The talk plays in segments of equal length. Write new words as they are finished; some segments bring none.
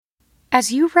As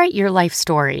you write your life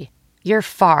story, you're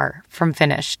far from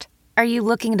finished. Are you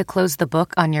looking to close the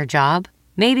book on your job?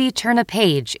 Maybe turn a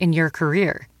page in your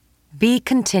career? Be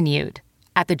continued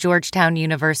at the Georgetown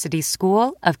University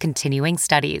School of Continuing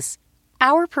Studies.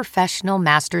 Our professional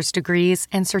master's degrees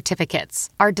and certificates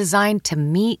are designed to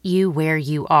meet you where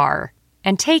you are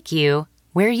and take you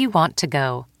where you want to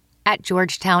go. At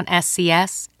Georgetown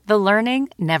SCS, the learning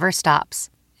never stops,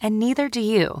 and neither do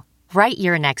you. Write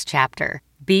your next chapter.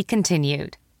 Be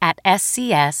continued at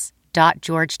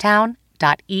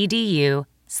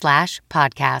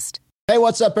scs.georgetown.edu/podcast. Hey,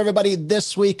 what's up, everybody?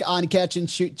 This week on Catch and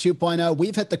Shoot 2.0,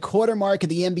 we've hit the quarter mark of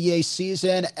the NBA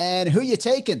season, and who you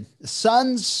taking, the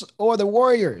Suns or the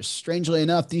Warriors? Strangely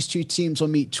enough, these two teams will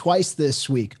meet twice this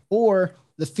week, or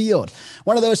the Field.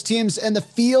 One of those teams in the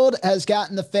Field has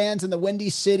gotten the fans in the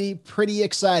Windy City pretty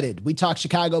excited. We talk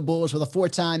Chicago Bulls with a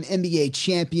four-time NBA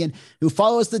champion who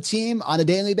follows the team on a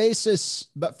daily basis.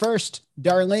 But first,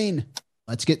 Darlene,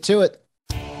 let's get to it.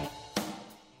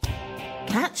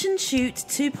 Catch and Shoot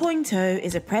 2.0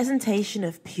 is a presentation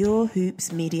of Pure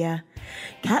Hoops Media.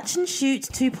 Catch and Shoot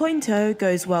 2.0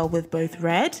 goes well with both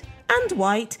red and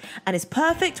white and is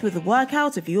perfect with the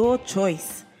workout of your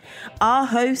choice. Our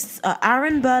hosts are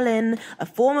Aaron Berlin, a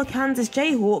former Kansas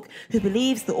Jayhawk who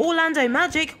believes the Orlando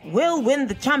Magic will win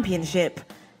the championship.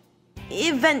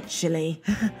 Eventually.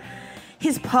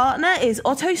 His partner is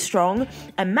Otto Strong,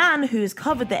 a man who has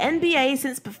covered the NBA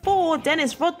since before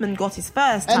Dennis Rodman got his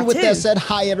first tattoo. And with that said,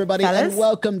 hi everybody, Fellas. and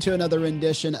welcome to another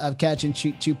rendition of Catch and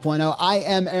Shoot 2.0. I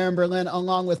am Aaron Berlin,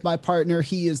 along with my partner.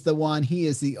 He is the one, he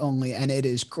is the only, and it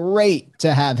is great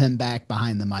to have him back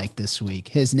behind the mic this week.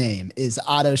 His name is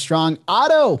Otto Strong.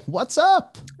 Otto, what's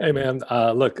up? Hey man,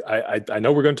 look, I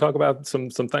know we're going to talk about some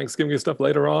Thanksgiving stuff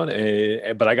later on,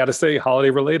 but I got to say,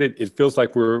 holiday related, it feels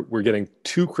like we're getting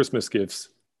two Christmas gifts,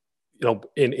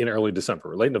 in early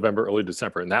December, late November, early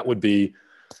December, and that would be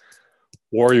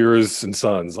Warriors and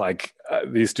Suns. Like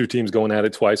these two teams going at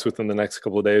it twice within the next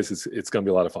couple of days. It's going to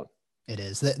be a lot of fun. It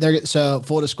is. So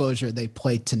full disclosure, they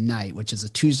play tonight, which is a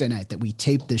Tuesday night that we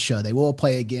taped this show. They will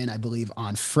play again, I believe,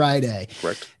 on Friday.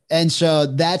 Correct. And so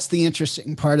that's the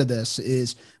interesting part of this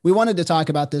is we wanted to talk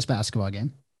about this basketball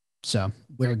game. So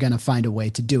we're going to find a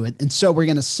way to do it. And so we're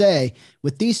going to say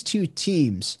with these two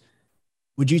teams,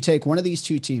 would you take one of these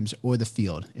two teams or the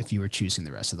Field if you were choosing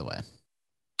the rest of the way?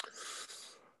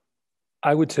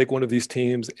 I would take one of these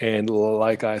teams, and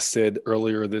like I said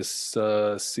earlier this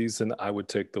season, I would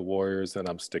take the Warriors, and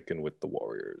I'm sticking with the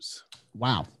Warriors.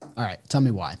 Wow. All right. Tell me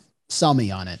why. Sell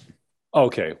me on it.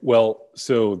 Okay. Well,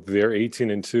 so they're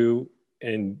 18-2,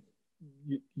 and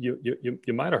you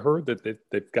might have heard that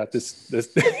they've got this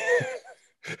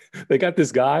they got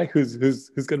this guy who's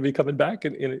going to be coming back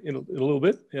in a little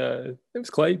bit. It was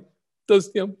Clay.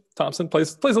 Does Thompson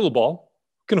plays a little ball,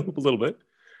 can hoop a little bit.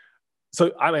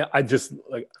 So are they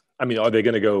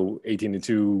going to go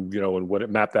 18-2?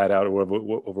 And map that out over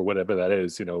whatever that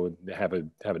is? And have an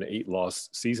 8-loss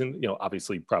season?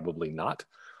 Obviously, probably not.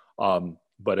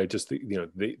 But I just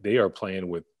they are playing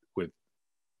with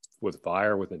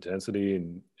fire, with intensity,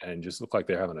 and just look like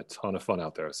they're having a ton of fun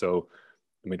out there. So.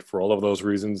 I mean, for all of those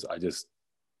reasons,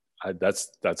 that's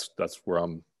where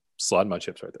I'm slotting my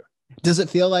chips right there. Does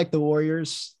it feel like the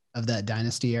Warriors of that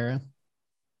dynasty era?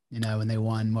 When they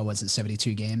won,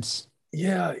 72 games?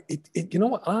 Yeah,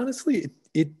 honestly,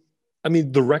 I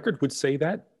mean, the record would say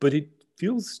that, but it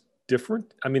feels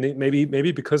different. I mean,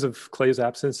 maybe because of Clay's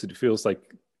absence, it feels like,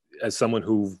 as someone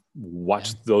who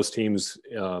watched those teams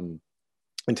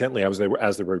intently as they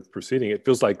were proceeding, it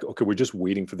feels like, okay, we're just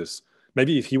waiting for this.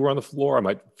 Maybe if he were on the floor, I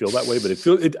might feel that way, but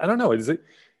I don't know. Is it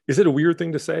a weird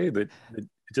thing to say that it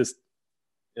just,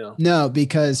 No,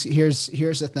 because here's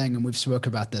the thing, and we've spoke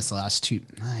about this I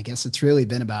guess it's really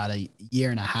been about a year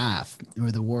and a half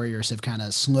where the Warriors have kind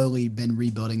of slowly been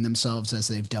rebuilding themselves as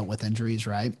they've dealt with injuries,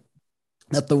 right?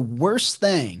 That the worst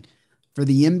thing for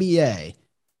the NBA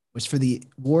was for the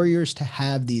Warriors to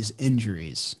have these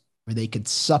injuries where they could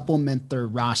supplement their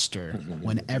roster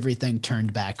when everything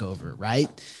turned back over, right?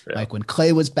 Yeah. Like when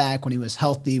Clay was back, when he was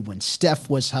healthy, when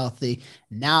Steph was healthy.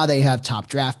 Now they have top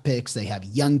draft picks. They have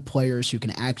young players who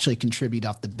can actually contribute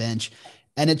off the bench.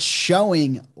 And it's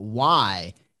showing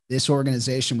why this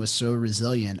organization was so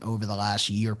resilient over the last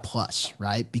year plus,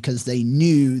 right? Because they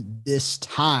knew this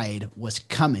tide was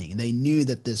coming. They knew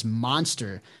that this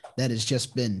monster that has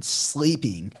just been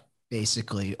sleeping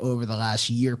basically over the last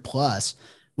year plus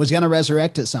was going to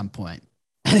resurrect at some point.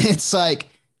 And it's like,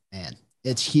 man,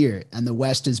 it's here and the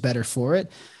West is better for it.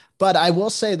 But I will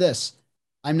say this,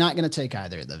 I'm not going to take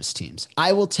either of those teams.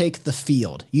 I will take the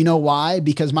field. You know why?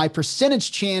 Because my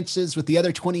percentage chances with the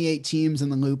other 28 teams in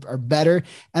the loop are better.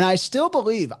 And I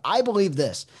believe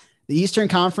this. The Eastern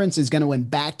Conference is going to win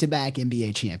back-to-back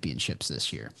NBA championships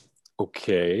this year.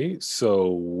 Okay,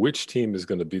 so which team is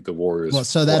going to beat the Warriors? Well,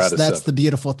 so that's the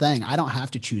beautiful thing. I don't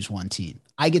have to choose one team.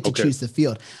 I get to choose the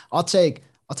field. I'll take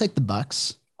the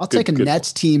Bucks. I'll take a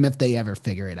Nets team if they ever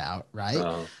figure it out,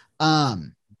 right?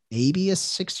 Maybe a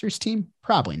Sixers team,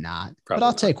 probably not. But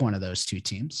I'll take one of those two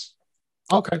teams.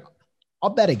 I'll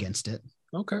bet against it.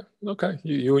 Okay.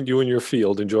 You and your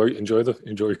field enjoy.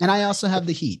 And I also have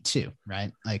the Heat too,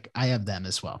 right? Like I have them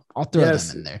as well. I'll throw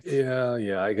them in there.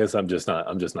 Yeah. I guess I'm just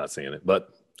not seeing it,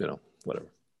 but whatever.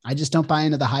 I just don't buy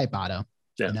into the hype, Otto.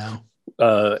 Yeah.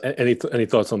 Any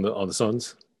thoughts on the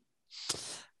Suns?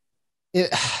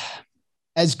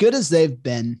 As good as they've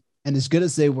been, and as good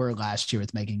as they were last year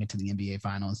with making it to the NBA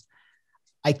Finals,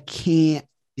 I can't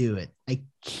do it. I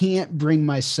can't bring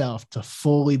myself to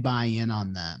fully buy in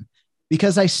on them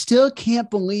because I still can't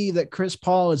believe that Chris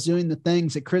Paul is doing the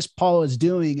things that Chris Paul is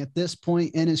doing at this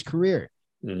point in his career.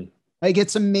 Like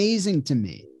it's amazing to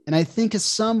me. And I think at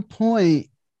some point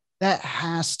that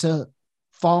has to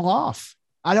fall off.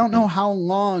 I don't know how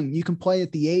long you can play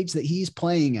at the age that he's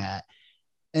playing at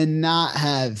and not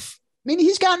have. I mean,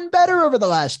 he's gotten better over the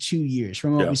last 2 years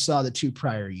from what we saw the 2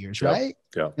 prior years, right?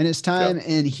 Yeah. In his time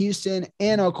in Houston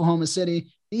and Oklahoma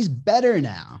City, he's better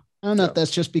now. I don't know if that's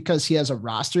just because he has a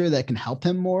roster that can help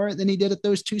him more than he did at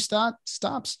those 2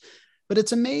 stops, but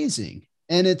it's amazing.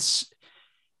 And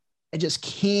I just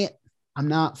can't, I'm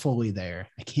not fully there.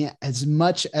 I can't, as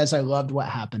much as I loved what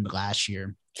happened last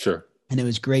year. Sure. And it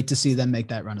was great to see them make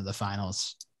that run to the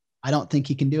finals. I don't think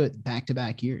he can do it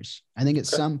back-to-back years. I think at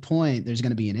some point there's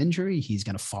going to be an injury. He's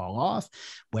going to fall off.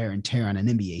 Wear and tear on an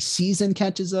NBA season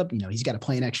catches up. He's got to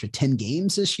play an extra 10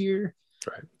 games this year.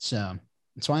 Right. So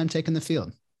that's why I'm taking the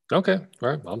field. Okay. All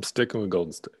right. I'm sticking with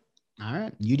Golden State. All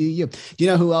right. You do you. Do you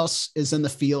know who else is in the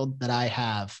field that I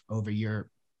have over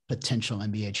your potential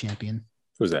NBA champion?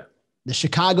 Who's that? The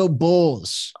Chicago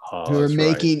Bulls, who are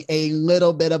making a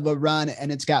little bit of a run,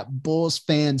 and it's got Bulls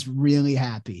fans really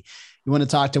happy. You want to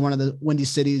talk to one of the Windy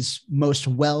City's most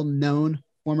well-known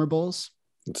former Bulls?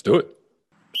 Let's do it.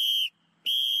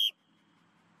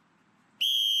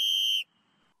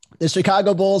 The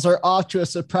Chicago Bulls are off to a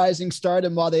surprising start,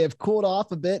 and while they have cooled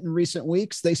off a bit in recent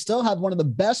weeks, they still have one of the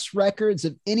best records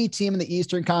of any team in the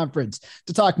Eastern Conference.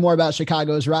 To talk more about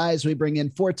Chicago's rise, we bring in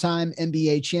 4-time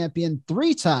NBA champion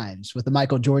 3 times with the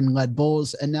Michael Jordan-led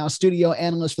Bulls, and now studio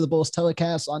analyst for the Bulls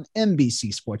telecast on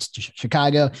NBC Sports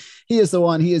Chicago. He is the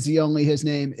one, he is the only, his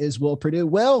name is Will Perdue.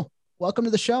 Will, welcome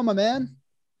to the show, my man.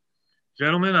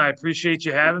 Gentlemen, I appreciate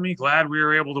you having me. Glad we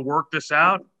were able to work this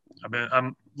out.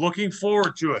 I'm looking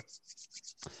forward to it.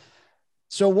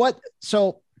 So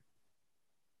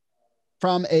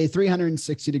from a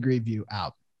 360-degree view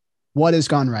out, what has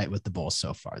gone right with the Bulls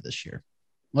so far this year?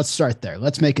 Let's start there.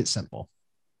 Let's make it simple.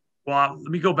 Well, let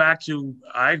me go back to,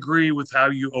 I agree with how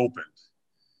you opened.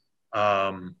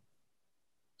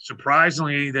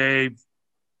 Surprisingly, they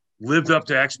lived up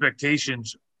to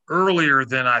expectations earlier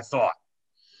than I thought.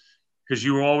 Because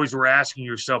you always were asking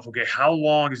yourself, okay, how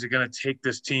long is it going to take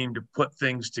this team to put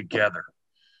things together?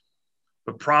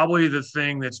 But probably the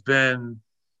thing that's been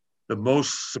the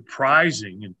most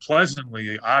surprising and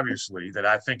pleasantly, obviously, that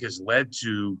I think has led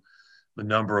to the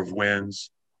number of wins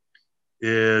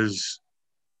is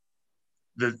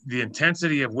the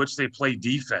intensity of which they play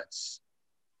defense.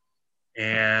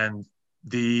 And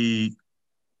I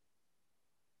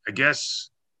guess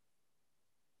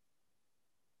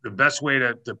the best way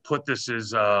to put this is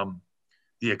the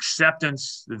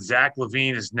acceptance that Zach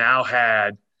LaVine has now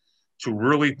had to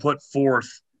really put forth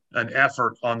an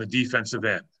effort on the defensive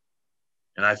end.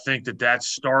 And I think that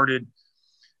started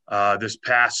this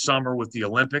past summer with the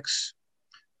Olympics.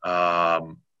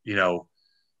 Being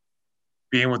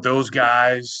with those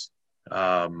guys,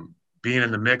 being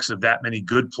in the mix of that many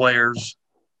good players,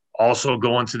 also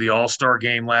going to the All-Star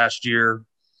game last year.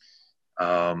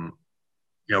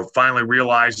 Finally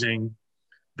realizing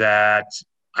that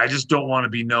I just don't want to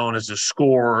be known as a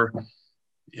scorer.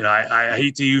 I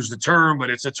hate to use the term, but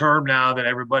it's a term now that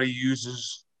everybody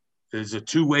uses as a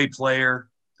two-way player.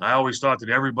 I always thought that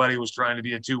everybody was trying to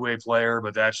be a two-way player,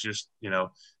 but that's just,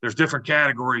 there's different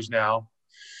categories now.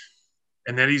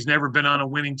 And that he's never been on a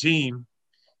winning team.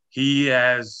 He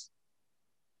has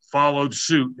followed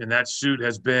suit, and that suit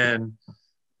has been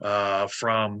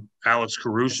from Alex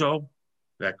Caruso.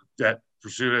 That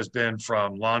pursuit has been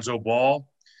from Lonzo Ball,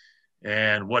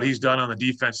 and what he's done on the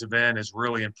defensive end has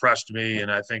really impressed me.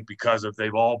 And I think because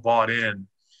they've all bought in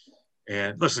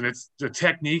And listen, it's the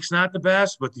technique's not the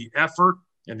best, but the effort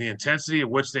and the intensity at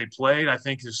which they played, I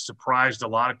think, has surprised a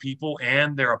lot of people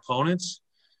and their opponents.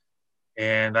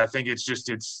 And I think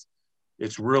it's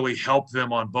really helped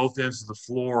them on both ends of the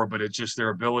floor, but it's just their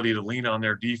ability to lean on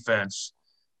their defense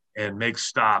and make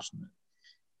stops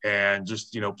and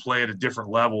just, play at a different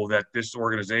level that this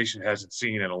organization hasn't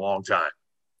seen in a long time.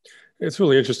 It's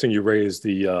really interesting you raised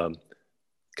the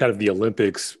kind of the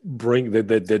Olympics,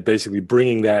 that basically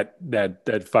bringing that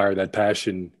fire, that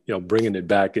passion, bringing it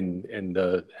back and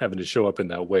having to show up in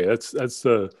that way. That's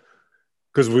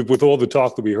because with all the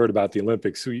talk that we heard about the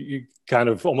Olympics, you kind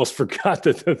of almost forgot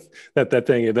that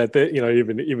thing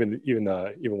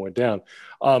even went down.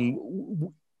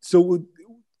 So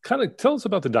kind of tell us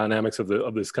about the dynamics of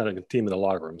this kind of team in the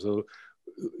locker room. So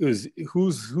who's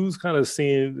kind of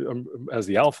seen as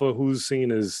the alpha, who's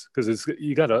seen as, because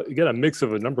you got a mix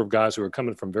of a number of guys who are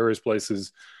coming from various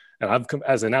places, and I've come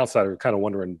as an outsider kind of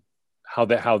wondering how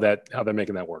they're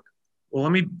making that work. Well,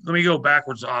 let me go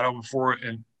backwards, Otto,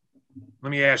 and let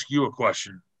me ask you a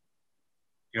question,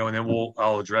 and then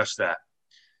I'll address that.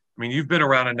 I mean, you've been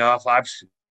around enough. I've seen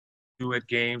you at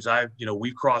games.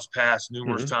 We've crossed paths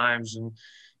numerous times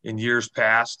in years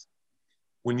past.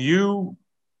 When you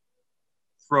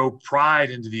throw pride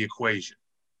into the equation,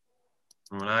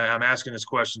 and I'm asking this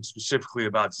question specifically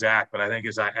about Zach, but I think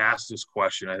as I ask this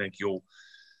question, I think you'll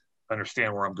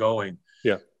understand where I'm going.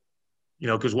 Yeah.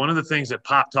 Because one of the things that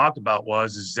Pop talked about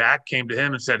is Zach came to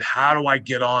him and said, how do I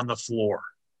get on the floor?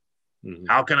 Mm-hmm.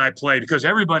 How can I play? Because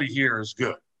everybody here is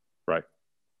good. Right.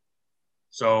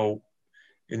 So,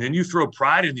 and then you throw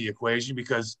pride in the equation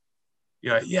because,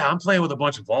 I'm playing with a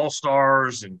bunch of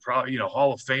all-stars and probably,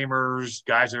 Hall of Famers,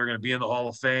 guys that are going to be in the Hall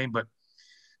of Fame. But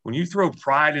when you throw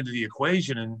pride into the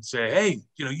equation and say, hey,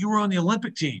 you were on the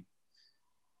Olympic team.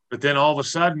 But then all of a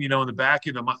sudden, in the back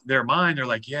of their mind, they're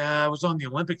like, yeah, I was on the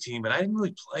Olympic team, but I didn't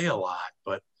really play a lot.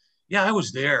 But, yeah, I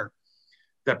was there.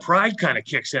 That pride kind of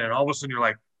kicks in, and all of a sudden you're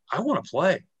like, I want to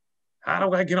play. How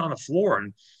do I get on the floor?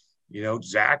 And,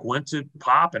 Zach went to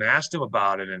Pop and asked him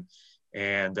about it.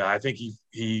 And I think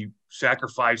he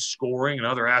sacrificed scoring and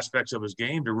other aspects of his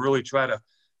game to really try to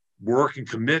work and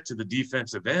commit to the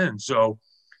defensive end. So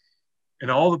in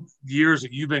all the years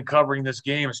that you've been covering this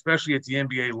game, especially at the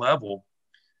NBA level,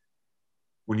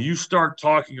 when you start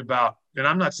talking about, and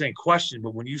I'm not saying question,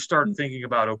 but when you start thinking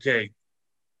about, okay,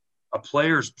 a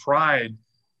player's pride,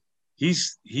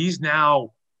 he's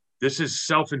now, this is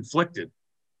self-inflicted.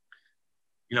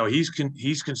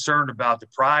 He's concerned about the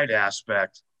pride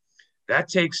aspect. That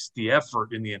takes the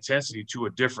effort and the intensity to a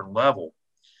different level.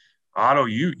 Otto,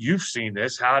 you've seen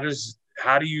this. How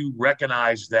do you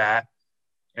recognize that?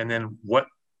 And then what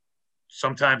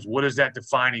is that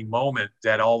defining moment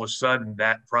that all of a sudden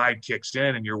that pride kicks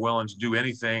in and you're willing to do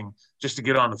anything just to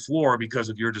get on the floor because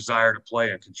of your desire to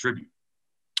play and contribute?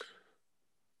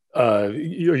 Are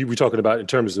we talking about in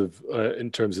terms of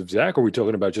Zach, or are we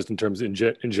talking about just in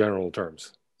general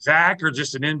terms? Zach, or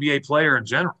just an NBA player in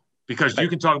general? Because you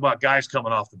can talk about guys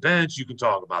coming off the bench, you can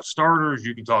talk about starters,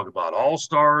 you can talk about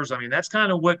all-stars. I mean, that's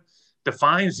kind of what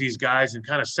defines these guys and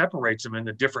kind of separates them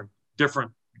into different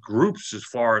groups as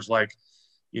far as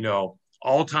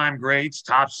all-time greats,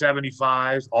 top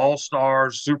 75s,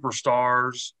 all-stars,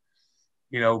 superstars,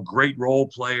 great role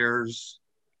players.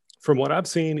 From what I've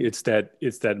seen, it's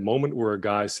that moment where a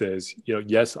guy says,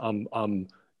 yes, I'm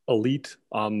elite,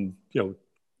 I'm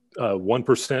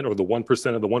 1% or the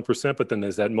 1% of the 1%, but then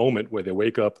there's that moment where they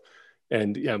wake up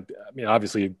and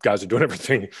obviously guys are doing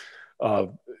everything,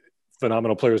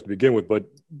 phenomenal players to begin with, but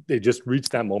they just reach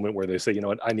that moment where they say,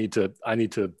 I need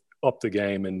to up the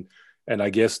game. And I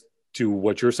guess to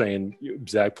what you're saying,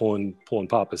 Zach pulling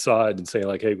Pop aside and saying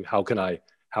like, hey, how can I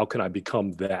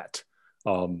become that?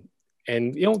 And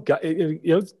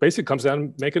it basically comes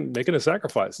down to making a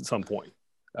sacrifice at some point.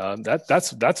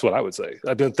 That's what I would say.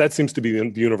 That seems to be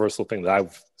the universal thing that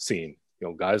I've seen.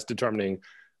 Guys determining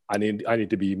I need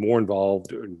to be more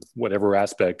involved in whatever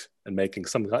aspect and making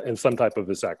some type of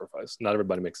a sacrifice. Not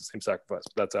everybody makes the same sacrifice,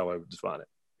 but that's how I would define it.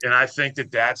 And I think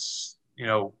that's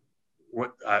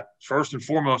what first and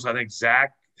foremost, I think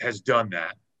Zach has done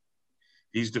that.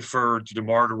 He's deferred to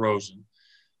DeMar DeRozan.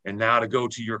 And now to go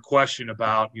to your question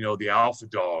about, the alpha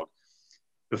dog,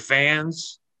 the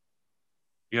fans,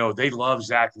 they love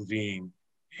Zach LaVine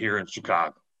here in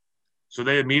Chicago. So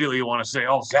they immediately want to say,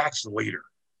 oh, Zach's the leader.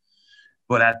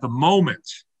 But at the moment,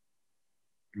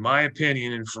 in my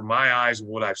opinion, and from my eyes and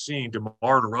what I've seen, DeMar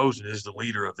DeRozan is the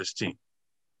leader of this team.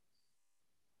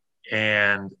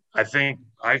 And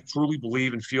I truly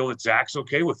believe and feel that Zach's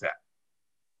okay with that.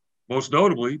 Most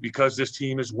notably because this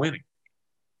team is winning.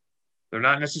 They're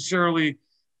not necessarily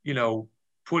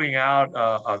putting out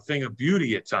a thing of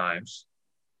beauty at times,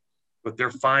 but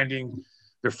they're finding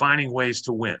ways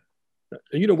to win.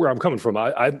 You know where I'm coming from.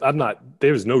 I'm not.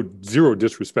 There's no zero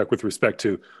disrespect with respect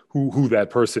to who that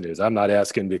person is. I'm not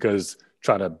asking because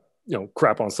trying to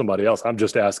crap on somebody else. I'm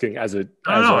just asking as a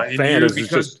fan.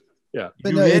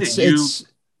 But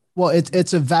no,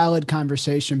 it's a valid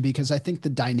conversation because I think the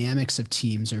dynamics of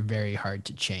teams are very hard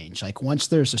to change. Like once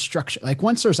there's a structure, like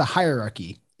once there's a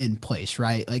hierarchy in place,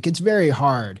 right? Like it's very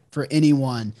hard for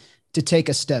anyone to take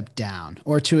a step down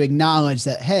or to acknowledge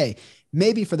that, hey,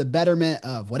 maybe for the betterment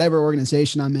of whatever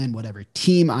organization I'm in, whatever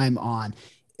team I'm on,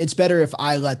 it's better if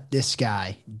I let this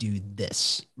guy do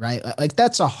this, right? Like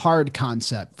that's a hard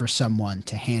concept for someone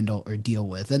to handle or deal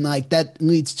with. And like that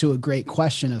leads to a great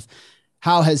question of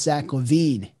how has Zach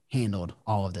LaVine handled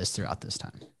all of this throughout this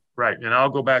time? Right. And I'll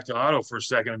go back to Otto for a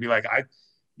second and be like,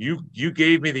 you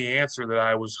gave me the answer that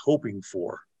I was hoping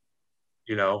for,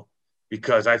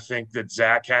 because I think that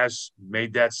Zach has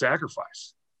made that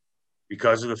sacrifice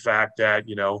because of the fact that,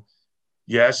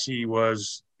 yes,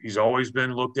 he's always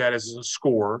been looked at as a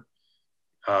scorer.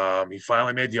 He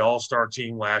finally made the All-Star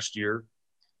team last year.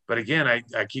 But again,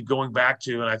 I keep going back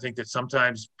to, and I think that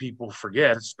sometimes people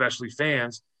forget, especially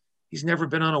fans, he's never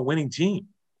been on a winning team.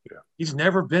 Yeah. He's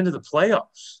never been to the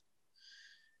playoffs.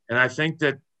 And I think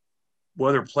that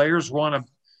whether players want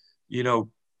to,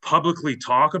 publicly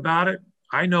talk about it,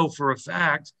 I know for a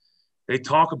fact they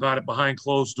talk about it behind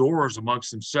closed doors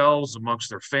amongst themselves, amongst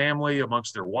their family,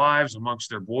 amongst their wives, amongst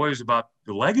their boys about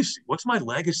the legacy. What's my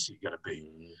legacy going to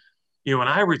be? When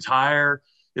I retire,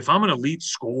 if I'm an elite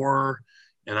scorer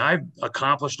and I've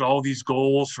accomplished all these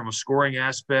goals from a scoring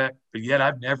aspect, but yet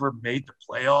I've never made the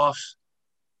playoffs,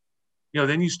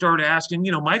 then you start asking,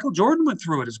 Michael Jordan went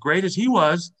through it as great as he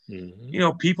was.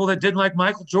 Mm-hmm. People that didn't like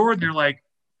Michael Jordan, they're like,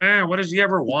 what has he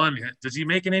ever won? Does he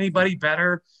make anybody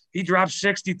better? He dropped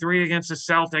 63 against the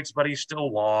Celtics, but he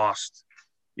still lost.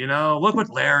 Look what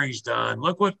Larry's done.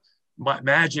 Look what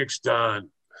Magic's done.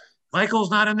 Michael's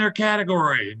not in their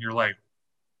category. And you're like,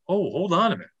 oh, hold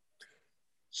on a minute.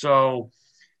 So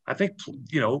I think,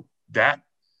 that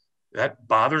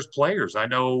bothers players. I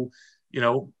know,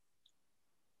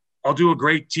 I'll do a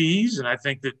great tease. And I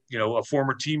think that, a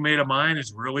former teammate of mine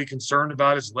is really concerned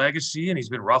about his legacy and he's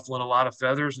been ruffling a lot of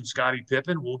feathers in Scottie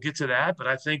Pippen. We'll get to that. But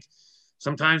I think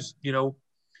sometimes,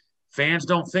 fans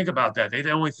don't think about that. They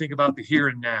only think about the here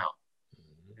and now.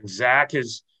 And Zach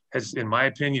has, in my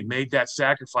opinion, made that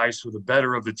sacrifice for the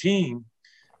better of the team.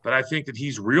 But I think that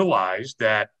he's realized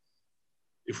that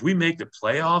if we make the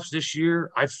playoffs this year,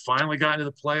 I've finally gotten to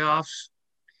the playoffs.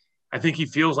 I think he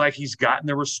feels like he's gotten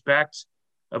the respect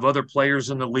of other players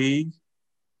in the league.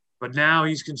 But now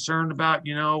he's concerned about,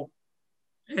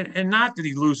 and not that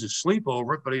he loses sleep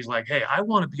over it, but he's like, hey, I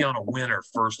want to be on a winner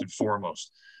first and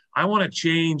foremost. I want to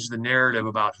change the narrative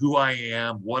about who I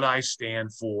am, what I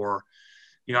stand for.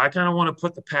 I kind of want to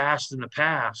put the past in the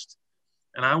past,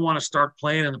 and I want to start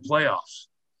playing in the playoffs.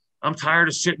 I'm tired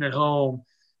of sitting at home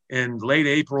in late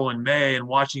April and May and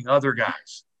watching other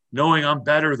guys, knowing I'm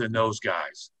better than those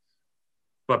guys.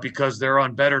 But because they're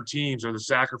on better teams or the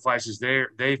sacrifices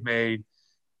they've made,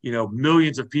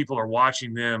 millions of people are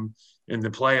watching them in the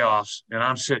playoffs, and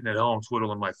I'm sitting at home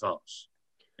twiddling my thumbs.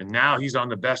 And now he's on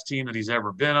the best team that he's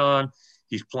ever been on.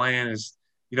 He's playing his,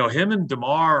 him and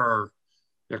DeMar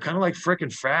they're kind of like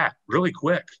freaking fat really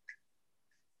quick,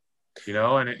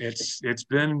 and it's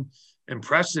been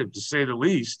impressive to say the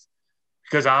least,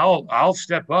 because I'll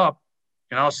step up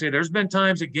and I'll say there's been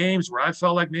times at games where I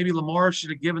felt like maybe Lamar should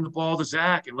have given the ball to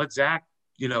Zach and let Zach,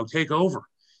 take over.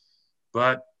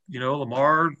 But,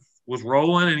 Lamar was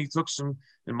rolling and he took some,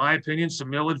 in my opinion,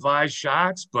 some ill-advised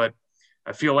shots, but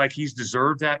I feel like he's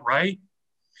deserved that right.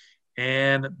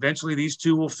 And eventually these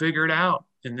two will figure it out.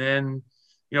 And then,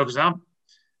 because I'm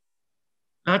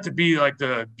not to be like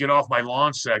the get off my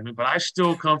lawn segment, but I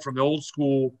still come from the old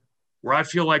school where I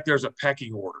feel like there's a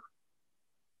pecking order.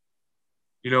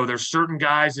 There's certain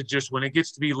guys that just, when it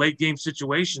gets to be late game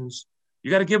situations,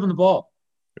 you got to give them the ball.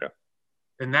 Yeah.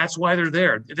 And that's why they're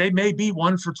there. They may be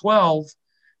 1 for 12,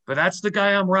 but that's the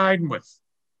guy I'm riding with.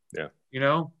 Yeah.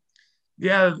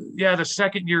 The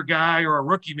second year guy or a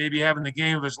rookie may be having the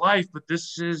game of his life, but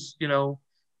this is, now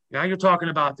you're talking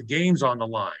about the game's on the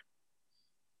line.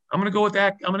 I'm going to go with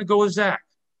that. I'm going to go with Zach,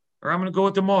 or I'm going to go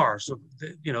with DeMar. So,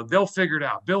 they'll figure it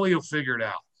out. Billy will figure it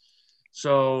out.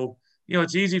 So,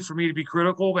 it's easy for me to be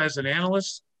critical as an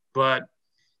analyst, but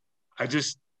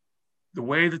the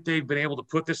way that they've been able to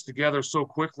put this together so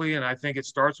quickly, and I think it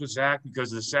starts with Zach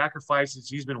because of the sacrifices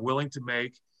he's been willing to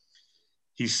make.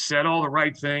 He's said all the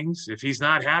right things. If he's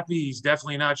not happy, he's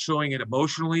definitely not showing it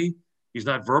emotionally. He's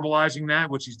not verbalizing that,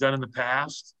 which he's done in the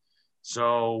past.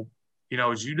 So,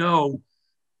 as you know,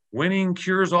 winning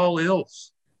cures all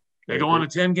ills. They go on a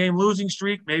 10-game losing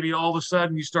streak, maybe all of a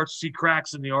sudden you start to see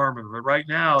cracks in the armor. But right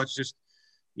now, it's just,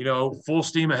 full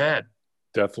steam ahead.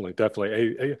 Definitely.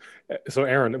 Hey, so,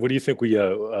 Aaron, what do you think? We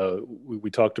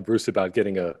talked to Bruce about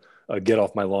getting a Get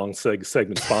Off My Lawn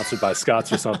segment sponsored by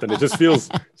Scott's or something. It just feels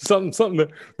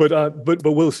something. But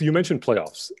Will, so you mentioned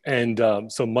playoffs, and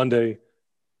so Monday,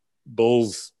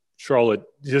 Bulls, Charlotte.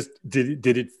 Just did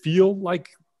it feel like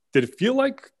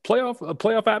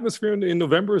playoff atmosphere in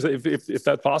November? Is that, if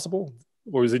that's possible,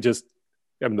 or is it just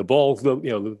the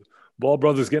Ball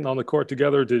brothers getting on the court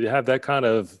together? Did it have that kind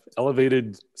of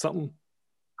elevated something?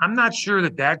 I'm not sure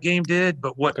that game did,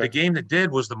 but the game that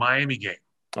did was the Miami game.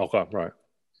 Okay, right.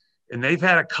 And they've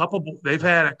had a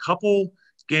couple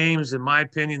games, in my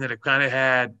opinion, that have kind of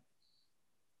had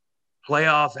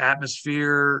playoff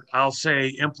atmosphere, I'll say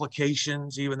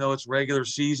implications, even though it's regular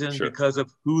season, sure, because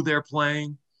of who they're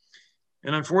playing.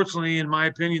 And unfortunately, in my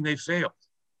opinion, they failed.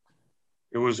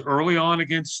 It was early on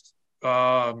against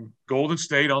Golden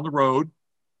State on the road.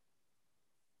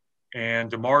 And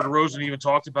DeMar DeRozan even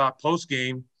talked about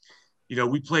post-game,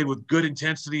 we played with good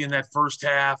intensity in that first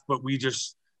half, but we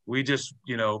just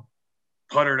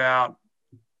puttered out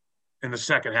in the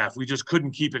second half. We just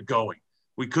couldn't keep it going.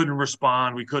 We couldn't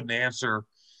respond. We couldn't answer,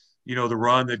 the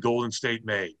run that Golden State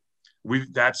made.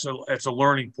 That's a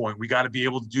learning point. We got to be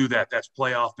able to do that. That's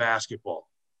playoff basketball.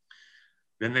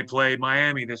 Then they played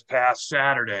Miami this past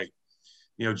Saturday.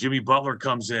 Jimmy Butler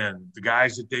comes in. The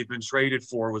guys that they've been traded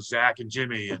for with Zach and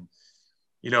Jimmy, and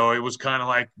it was kind of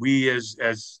like we as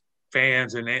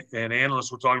fans and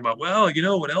analysts were talking about, well,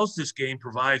 what else this game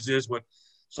provides is what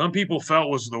some people felt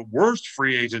was the worst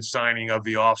free agent signing of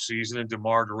the offseason, and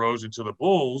DeMar DeRozan to the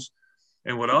Bulls,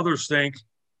 and what others think,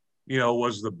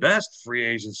 was the best free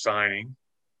agent signing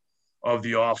of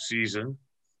the offseason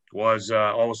was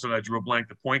all of a sudden I drew a blank,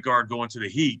 the point guard going to the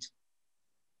Heat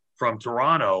from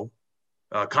Toronto,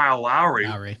 Kyle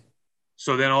Lowry.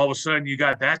 So then all of a sudden you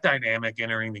got that dynamic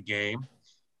entering the game.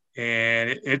 And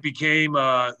it became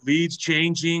leads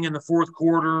changing in the fourth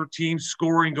quarter, teams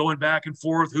scoring, going back and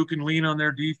forth, who can lean on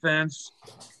their defense.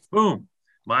 Boom,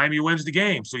 Miami wins the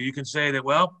game. So you can say that,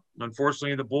 well,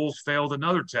 unfortunately, the Bulls failed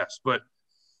another test. But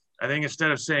I think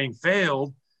instead of saying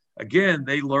failed, again,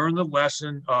 they learned the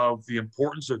lesson of the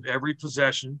importance of every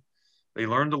possession. They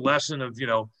learned the lesson of,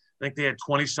 I think they had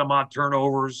 20-some-odd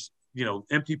turnovers,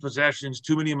 empty possessions,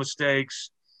 too many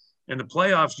mistakes. In the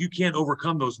playoffs, you can't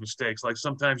overcome those mistakes like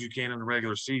sometimes you can in the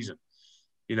regular season.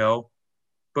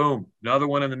 Boom, another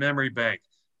one in the memory bank.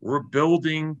 We're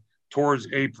building towards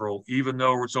April, even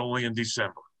though it's only in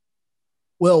December.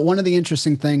 Well, one of the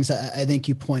interesting things I think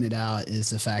you pointed out is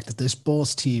the fact that this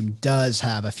Bulls team does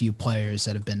have a few players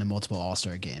that have been to multiple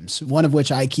All-Star games, one of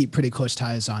which I keep pretty close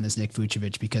ties on is Nick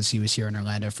Vucevic because he was here in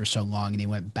Orlando for so long and he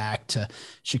went back to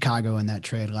Chicago in that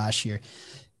trade last year.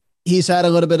 He's had a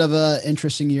little bit of an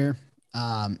interesting year,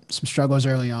 some struggles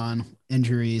early on,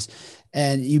 injuries.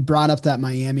 And you brought up that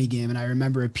Miami game, and I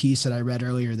remember a piece that I read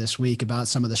earlier this week about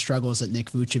some of the struggles that Nick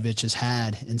Vucevic has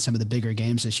had in some of the bigger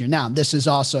games this year. Now, this is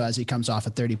also as he comes off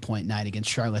a 30-point night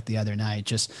against Charlotte the other night.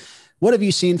 Just what have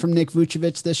you seen from Nick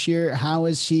Vucevic this year? How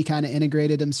has he kind of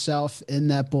integrated himself in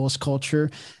that Bulls culture?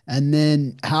 And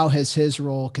then how has his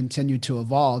role continued to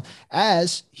evolve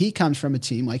as he comes from a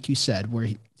team, like you said, where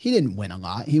he didn't win a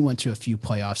lot. He went to a few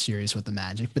playoff series with the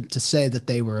Magic, but to say that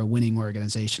they were a winning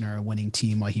organization or a winning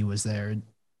team while he was there,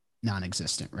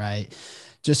 non-existent, right?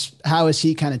 Just how has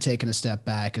he kind of taken a step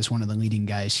back as one of the leading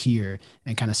guys here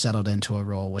and kind of settled into a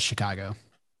role with Chicago?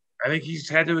 I think he's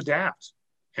had to adapt.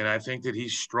 And I think that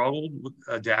he's struggled with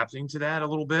adapting to that a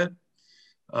little bit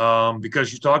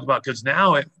because you talked about, because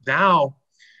now,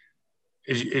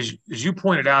 as you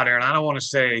pointed out, Aaron, I don't want to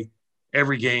say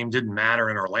every game didn't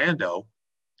matter in Orlando,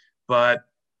 but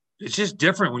it's just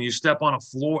different when you step on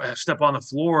the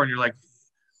floor and you're like,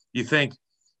 you think,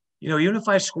 even if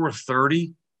I score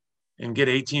 30 and get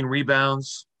 18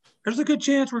 rebounds, there's a good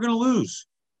chance we're going to lose.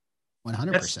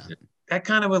 100%. That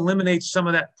kind of eliminates some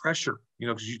of that pressure,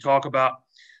 because you talk about,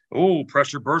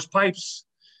 pressure burst pipes.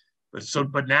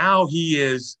 But now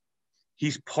he's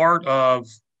part of,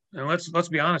 and let's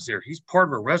be honest here, he's part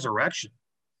of a resurrection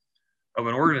of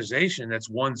an organization that's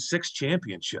won 6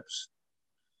 championships.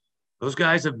 Those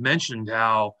guys have mentioned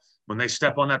how when they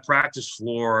step on that practice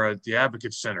floor at the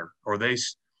Advocate Center, or they,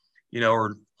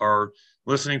 are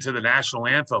listening to the national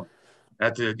anthem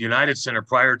at the United Center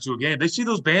prior to a game, they see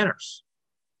those banners.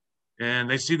 And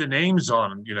they see the names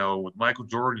on them, with Michael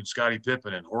Jordan and Scottie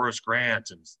Pippen and Horace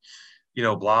Grant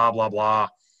and, blah, blah, blah.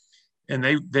 and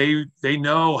they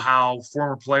know how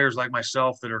former players like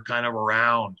myself that are kind of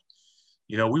around,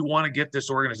 we want to get this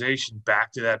organization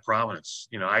back to that prominence.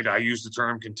 I use the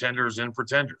term contenders and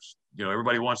pretenders.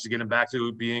 Everybody wants to get them back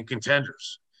to being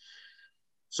contenders.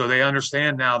 So they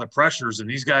understand now the pressures, and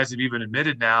these guys have even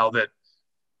admitted now that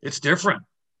it's different.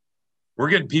 We're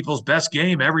getting people's best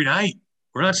game every night.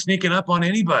 We're not sneaking up on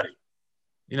anybody.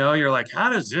 You're like, how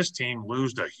does this team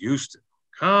lose to Houston?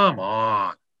 Come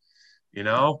on,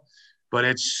 But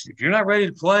if you're not ready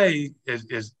to play,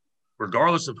 is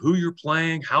regardless of who you're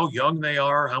playing, how young they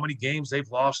are, how many games they've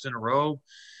lost in a row,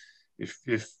 if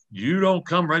you don't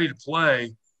come ready to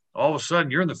play, all of a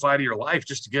sudden you're in the fight of your life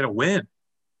just to get a win.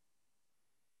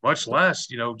 Much less,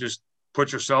 just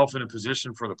put yourself in a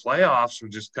position for the playoffs or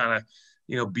just kind of,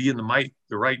 be in the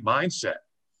right mindset.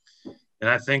 And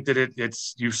I think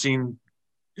that you've seen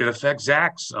it affect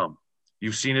Zach some.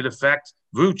 You've seen it affect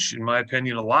Vooch, in my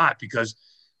opinion, a lot because,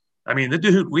 the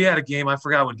dude, we had a game, I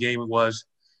forgot what game it was.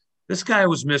 This guy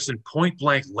was missing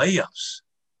point-blank layups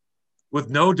with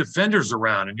no defenders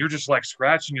around, and you're just like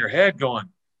scratching your head going,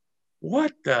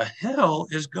 what the hell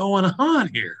is going on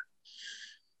here?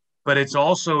 But it's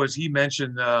also, as he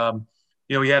mentioned,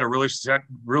 he had a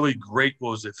really great,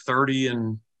 30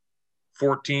 and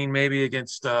 14 maybe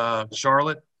against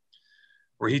Charlotte,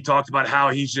 where he talked about how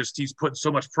he's putting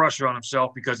so much pressure on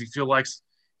himself because he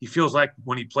feels like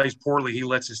when he plays poorly, he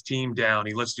lets his team down,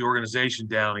 he lets the organization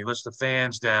down, he lets the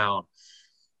fans down.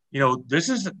 This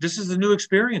is a new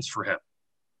experience for him.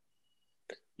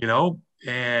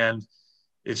 And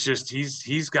it's just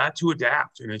he's got to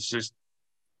adapt, and it's just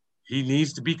he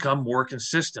needs to become more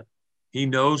consistent. He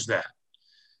knows that.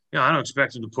 I don't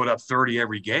expect him to put up 30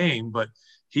 every game, but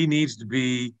he needs to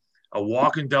be a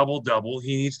walking double-double.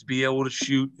 He needs to be able to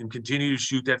shoot and continue to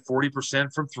shoot that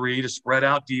 40% from three to spread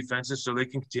out defenses so they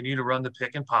can continue to run the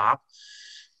pick and pop.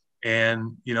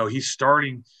 And, he's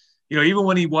starting, even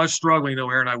when he was struggling,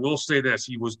 Aaron, I will say this,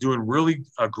 he was doing really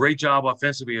a great job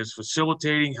offensively as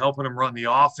facilitating, helping him run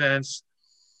the offense.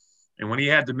 And when he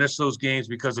had to miss those games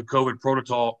because of COVID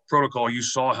protocol, you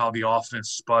saw how the offense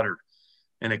sputtered.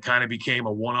 And it kind of became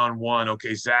a one-on-one.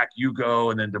 Okay, Zach, you go,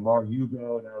 and then DeMar, you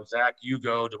go. Now Zach, you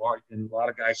go. DeMar, and a lot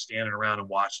of guys standing around and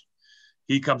watching.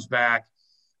 He comes back,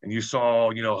 and you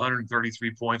saw,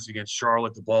 133 points against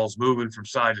Charlotte. The ball's moving from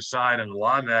side to side, and a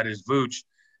lot of that is Vooch,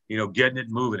 getting it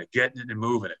and moving it.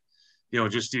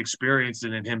 Just the experience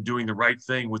and him doing the right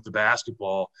thing with the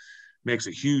basketball makes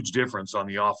a huge difference on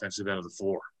the offensive end of the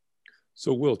floor.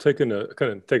 So, Will, taking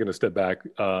a step back,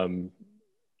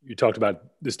 you talked about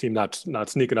this team not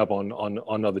sneaking up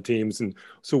on other teams, and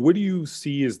so what do you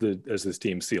see as this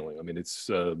team's ceiling? It's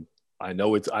I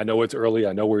know it's early.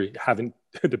 I know we haven't,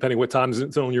 depending what time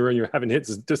zone you're in, you haven't hit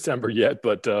December yet.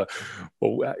 But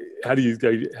where do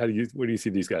you see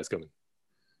these guys coming?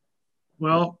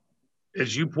 Well,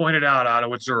 as you pointed out,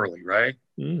 Otto, it's early, right?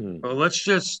 Mm. Well, let's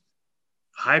just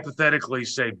hypothetically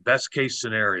say best case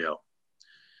scenario.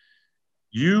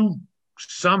 You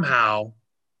somehow,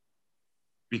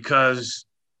 because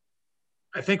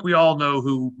I think we all know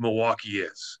who Milwaukee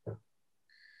is.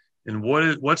 And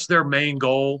what's their main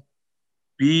goal?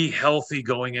 Be healthy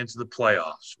going into the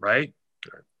playoffs, right?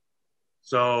 Sure.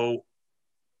 So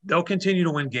they'll continue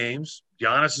to win games.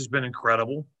 Giannis has been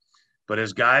incredible. But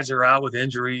as guys are out with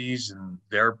injuries and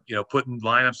they're, putting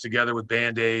lineups together with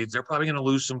Band-Aids, they're probably going to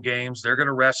lose some games. They're going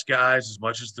to rest guys as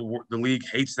much as the league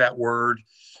hates that word.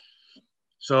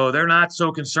 So they're not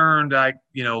so concerned, like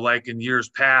in years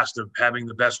past, of having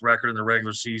the best record in the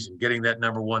regular season, getting that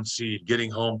number one seed,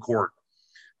 getting home court.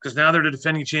 Because now they're the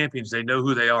defending champions. They know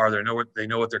who they are. They know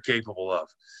what they're capable of.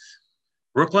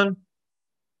 Brooklyn,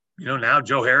 now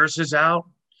Joe Harris is out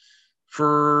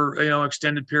for,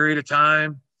 extended period of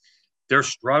time. They're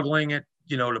struggling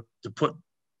to put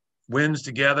wins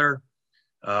together.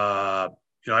 I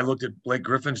looked at Blake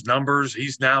Griffin's numbers.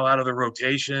 He's now out of the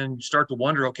rotation. You start to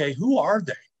wonder, okay, who are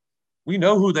they? We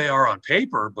know who they are on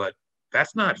paper, but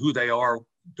that's not who they are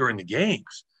during the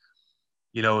games.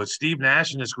 It's Steve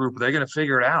Nash and this group. They're going to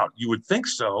figure it out. You would think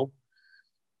so,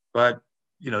 but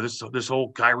this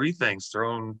whole Kyrie thing's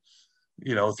thrown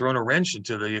a wrench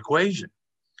into the equation.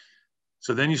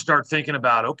 So then you start thinking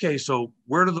about, okay, so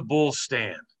where do the Bulls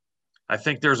stand? I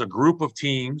think there's a group of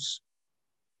teams,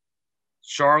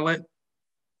 Charlotte,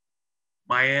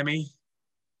 Miami,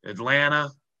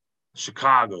 Atlanta,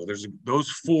 Chicago. There's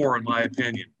those four, in my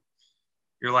opinion.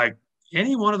 You're like,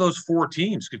 any one of those four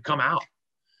teams could come out.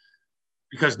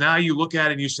 Because now you look at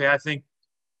it and you say, I think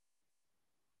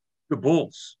the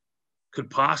Bulls could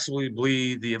possibly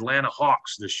be the Atlanta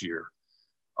Hawks this year.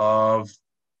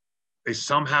 They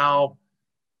somehow,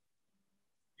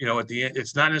 at the end,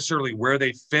 it's not necessarily where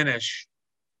they finish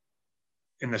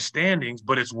in the standings,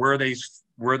 but it's where they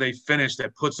finish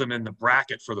that puts them in the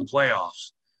bracket for the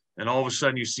playoffs. And all of a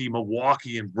sudden you see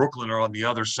Milwaukee and Brooklyn are on the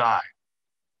other side.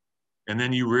 And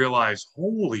then you realize,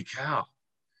 holy cow,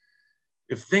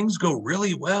 if things go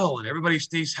really well and everybody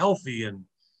stays healthy and,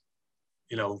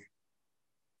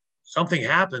 something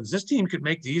happens, this team could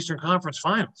make the Eastern Conference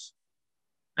Finals.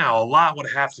 Now, a lot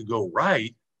would have to go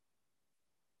right,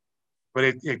 but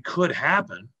it could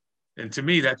happen. And to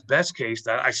me, that's best case.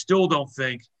 That I still don't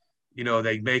think,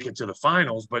 they make it to the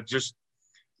finals, but just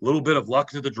a little bit of luck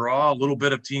to the draw, a little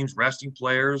bit of teams resting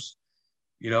players,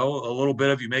 a little bit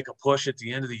of you make a push at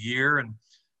the end of the year, and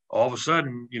all of a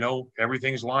sudden,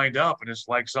 everything's lined up. And it's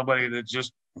like somebody that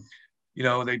just,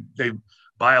 they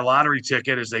buy a lottery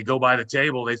ticket as they go by the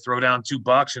table, they throw down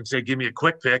 $2 and say, give me a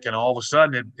quick pick. And all of a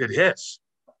sudden it hits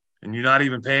and you're not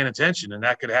even paying attention. And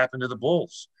that could happen to the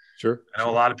Bulls. Sure. I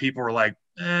know a lot of people are like,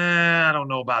 I don't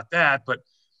know about that, but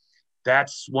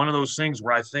that's one of those things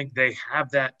where I think they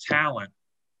have that talent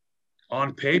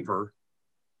on paper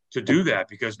to do that,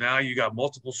 because now you got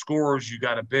multiple scorers, you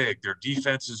got a big, their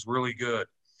defense is really good.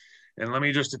 And let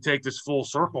me just to take this full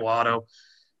circle, Otto,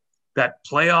 that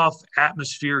playoff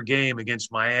atmosphere game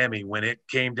against Miami, when it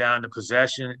came down to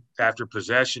possession after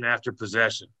possession after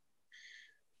possession,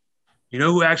 you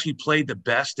know who actually played the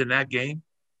best in that game?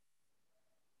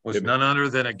 Was none other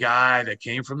than a guy that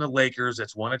came from the Lakers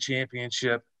that's won a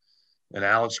championship, and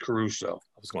Alex Caruso.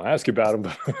 I was going to ask you about him.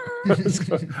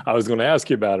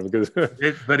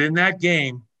 But in that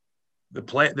game,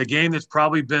 the game that's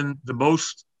probably been the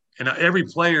most, and every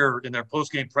player in their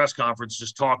post-game press conference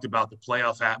just talked about the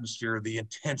playoff atmosphere, the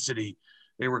intensity.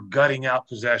 They were gutting out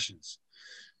possessions.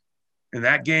 In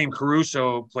that game,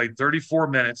 Caruso played 34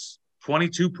 minutes,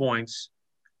 22 points,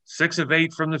 6 of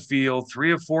 8 from the field,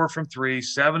 3 of 4 from 3,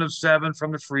 7 of 7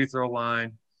 from the free throw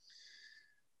line,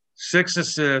 6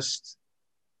 assists.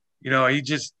 He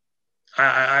just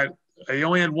I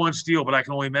only had 1 steal, but I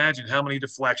can only imagine how many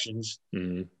deflections.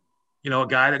 Mm-hmm. A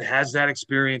guy that has that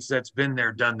experience, that's been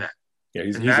there, done that. Yeah,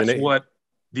 that's what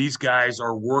these guys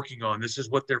are working on. This is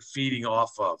what they're feeding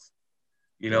off of.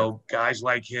 Guys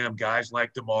like him, guys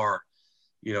like DeMar,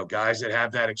 guys that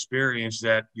have that experience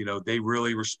that, they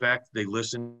really respect, they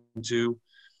listen to.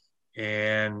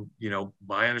 And,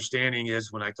 my understanding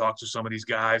is when I talk to some of these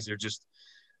guys,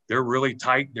 they're really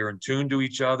tight. They're in tune to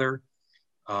each other.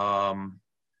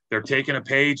 They're taking a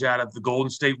page out of the Golden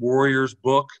State Warriors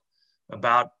book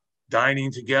about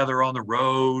dining together on the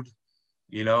road.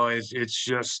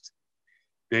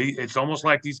 It's almost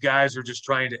like these guys are just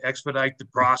trying to expedite the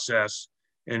process,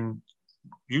 and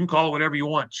you can call it whatever you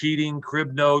want, cheating,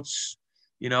 crib notes,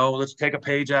 let's take a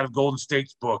page out of Golden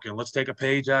State's book and let's take a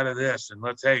page out of this. And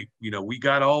we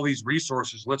got all these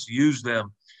resources. Let's use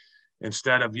them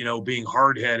instead of, being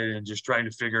hard-headed and just trying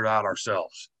to figure it out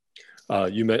ourselves.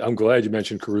 I'm glad you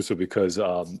mentioned Caruso, because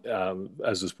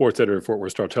as a sports editor at Fort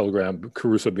Worth Star-Telegram,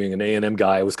 Caruso being an A&M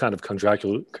guy, I was kind of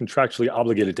contractually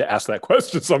obligated to ask that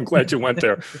question. So I'm glad you went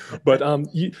there. But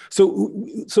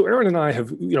so Aaron and I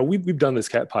have, we've done this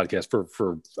podcast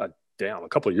for a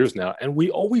couple of years now, and we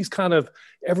always kind of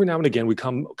every now and again we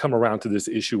come around to this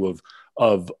issue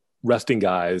of resting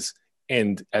guys.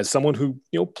 And as someone who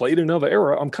played another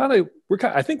era,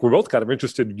 I think we're both kind of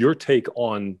interested in your take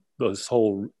on this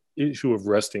whole issue of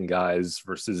resting guys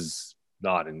versus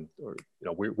not, and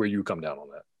where you come down on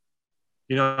that.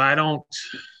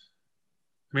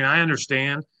 I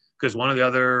understand, because one of the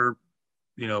other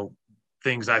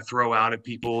things I throw out at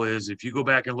people is, if you go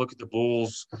back and look at the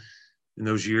Bulls in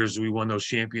those years we won those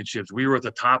championships, we were at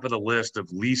the top of the list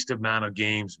of least amount of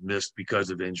games missed because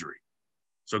of injury.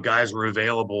 So guys were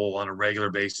available on a regular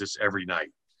basis every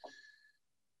night.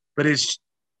 But it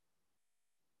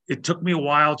took me a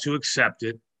while to accept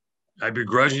it. I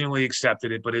begrudgingly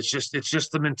accepted it, but it's just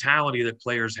the mentality that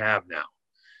players have now.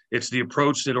 It's the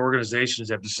approach that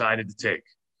organizations have decided to take.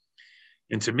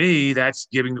 And to me, that's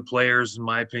giving the players, in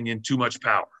my opinion, too much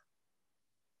power.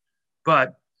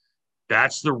 But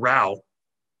that's the route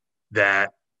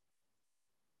that,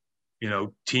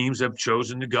 teams have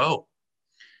chosen to go.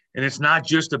 And it's not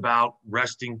just about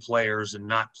resting players and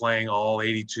not playing all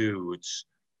 82.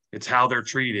 It's how they're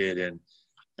treated. And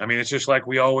it's just like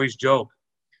we always joke.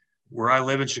 Where I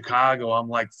live in Chicago, I'm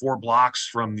like 4 blocks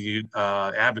from the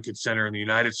Advocate Center and the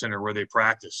United Center where they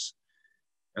practice.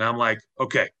 And I'm like,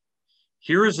 okay,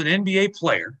 here is an NBA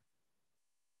player.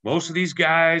 Most of these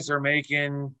guys are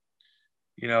making,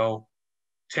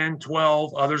 10,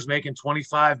 12, others making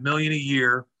 25 million a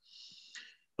year.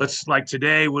 Let's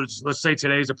say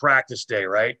today's a practice day,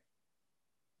 right?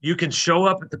 you can show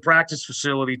up at the practice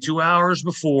facility 2 hours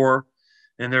before,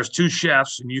 and there's 2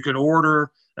 chefs, and you can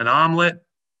order an omelet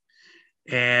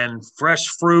and fresh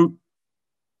fruit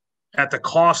at the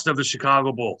cost of the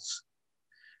Chicago Bulls.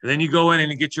 And then you go in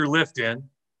and get your lift in,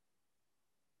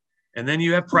 and then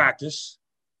you have practice.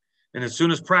 And as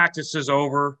soon as practice is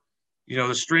over,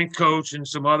 the strength coach and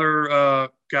some other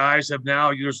guys have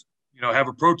now have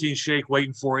a protein shake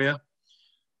waiting for you.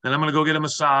 Then I'm going to go get a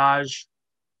massage.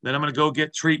 Then I'm going to go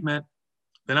get treatment.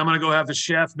 Then I'm going to go have the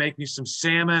chef make me some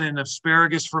salmon and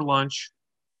asparagus for lunch.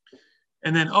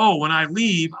 And then, when I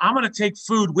leave, I'm going to take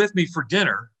food with me for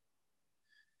dinner.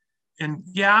 And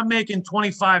yeah, I'm making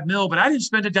 25 mil, but I didn't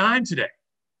spend a dime today.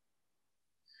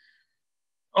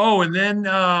 And then,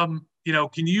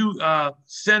 can you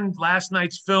send last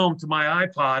night's film to my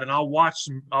iPod, and I'll watch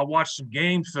some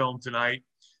game film tonight,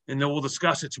 and then we'll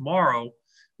discuss it tomorrow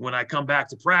when I come back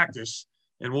to practice,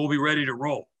 and we'll be ready to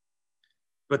roll.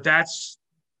 But that's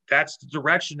the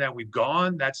direction that we've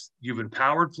gone. You've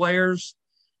empowered players,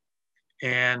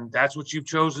 and that's what you've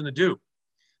chosen to do.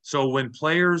 So when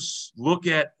players look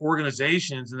at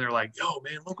organizations and they're like, yo,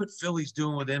 man, look what Philly's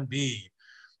doing with Embiid,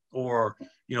 or,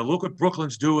 look what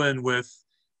Brooklyn's doing with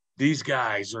these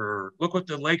guys, or look what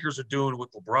the Lakers are doing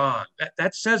with LeBron.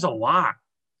 That says a lot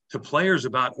to players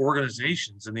about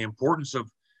organizations and the importance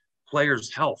of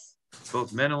players' health,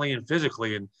 both mentally and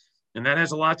physically. And that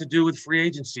has a lot to do with free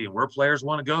agency and where players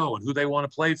want to go and who they want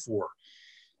to play for.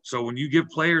 So when you give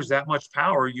players that much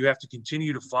power, you have to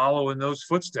continue to follow in those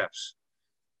footsteps.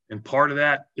 And part of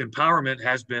that empowerment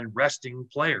has been resting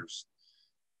players.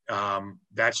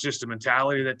 That's just a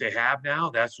mentality that they have now.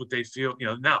 That's what they feel.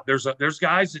 Now there's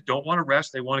guys that don't want to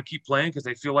rest. They want to keep playing because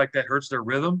they feel like that hurts their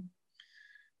rhythm.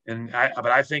 But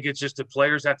I think it's just that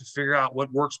players have to figure out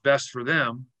what works best for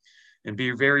them and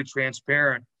be very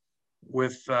transparent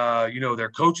with,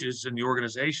 their coaches and the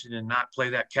organization, and not play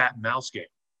that cat and mouse game.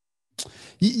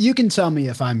 You can tell me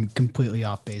if I'm completely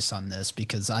off base on this,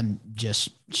 because I'm just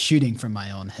shooting from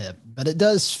my own hip, but it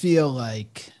does feel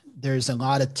like there's a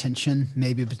lot of tension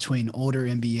maybe between older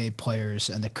NBA players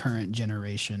and the current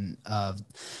generation of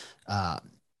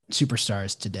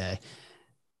superstars today.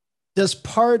 Does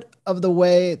part of the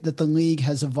way that the league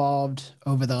has evolved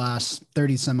over the last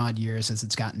 30 some odd years as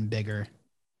it's gotten bigger,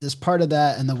 does part of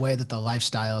that and the way that the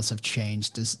lifestyles have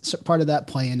changed, does part of that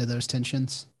play into those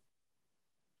tensions?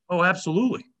 Oh,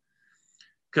 absolutely.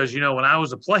 Because, when I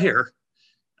was a player,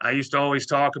 I used to always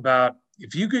talk about,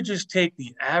 if you could just take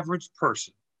the average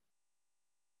person,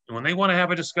 and when they want to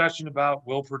have a discussion about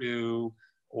Will Purdue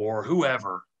or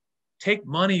whoever, take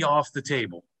money off the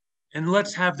table and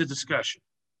let's have the discussion.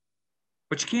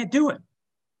 But you can't do it.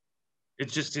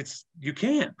 You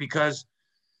can't, because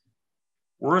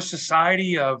we're a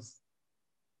society of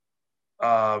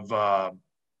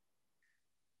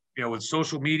with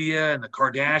social media and the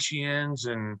Kardashians,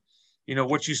 and,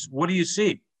 what do you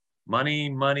see? Money,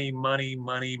 money, money,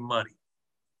 money, money.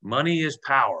 Money is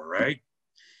power, right?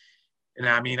 And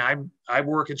I mean, I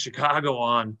work in Chicago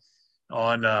on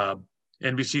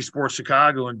NBC Sports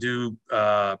Chicago and do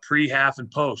pre, half,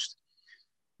 and post.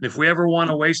 And if we ever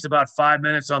want to waste about 5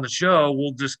 minutes on the show,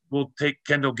 we'll take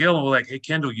Kendall Gill and we're like, hey,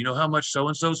 Kendall, you know how much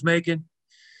so-and-so's making?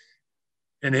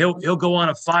 And he'll go on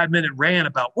a 5-minute rant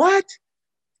about what?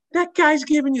 That guy's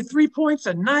giving you 3 points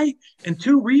a night and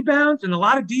 2 rebounds and a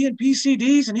lot of DNP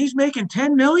CDs, and he's making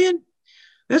 $10 million?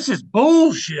 This is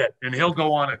bullshit. And he'll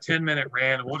go on a 10-minute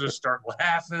rant, and we'll just start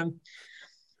laughing.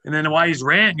 And then while he's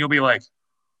ranting, you'll be like,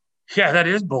 yeah, that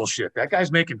is bullshit. That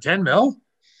guy's making 10 mil.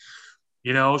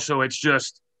 So it's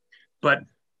just, but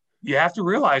you have to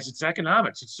realize it's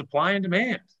economics. It's supply and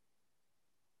demand.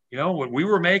 What we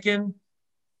were making,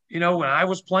 when I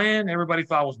was playing, everybody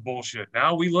thought was bullshit.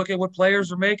 Now we look at what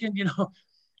players are making.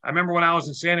 I remember when I was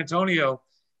in San Antonio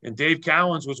and Dave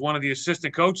Cowens was one of the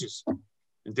assistant coaches,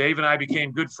 and Dave and I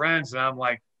became good friends. And I'm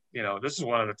like, this is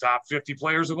one of the top 50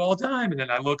 players of all time. And then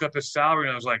I look up his salary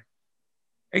and I was like,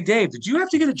 hey, Dave, did you have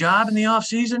to get a job in the off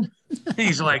season? And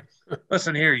he's like,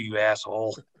 listen here, you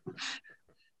asshole.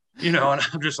 And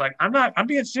I'm just like, I'm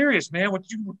being serious, man.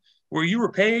 Where you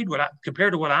were paid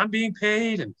compared to what I'm being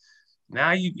paid. And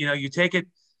now you take it,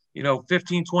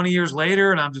 15, 20 years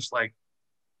later, and I'm just like,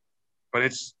 but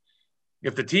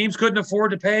if the teams couldn't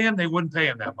afford to pay him, they wouldn't pay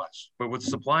him that much. But with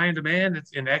supply and demand,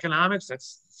 it's in economics,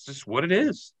 that's just what it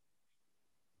is.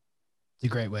 It's a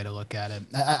great way to look at it.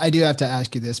 I do have to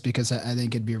ask you this, because I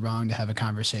think it'd be wrong to have a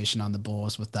conversation on the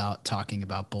Bulls without talking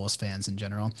about Bulls fans in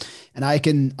general. And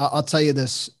I'll tell you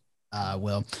this,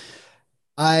 Will.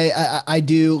 I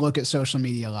do look at social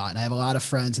media a lot, and I have a lot of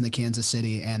friends in the Kansas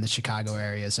City and the Chicago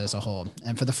areas as a whole.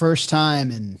 And for the first time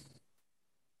in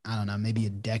I don't know, maybe a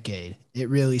decade, it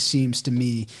really seems to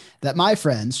me that my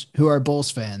friends who are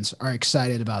Bulls fans are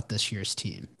excited about this year's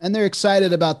team and they're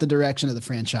excited about the direction of the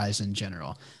franchise in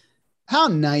general. How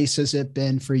nice has it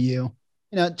been for you?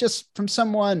 Just from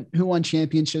someone who won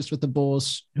championships with the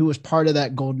Bulls, who was part of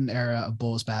that golden era of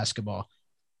Bulls basketball,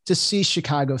 to see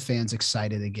Chicago fans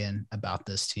excited again about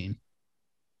this team.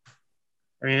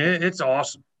 I mean, it's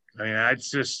awesome. I mean,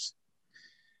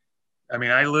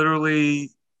 I literally,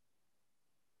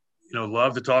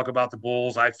 love to talk about the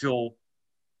Bulls. I feel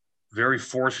very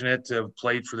fortunate to have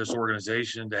played for this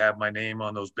organization, to have my name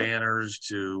on those banners,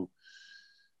 to,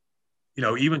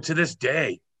 even to this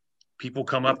day, people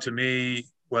come up to me,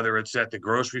 whether it's at the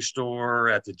grocery store,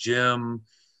 at the gym,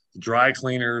 the dry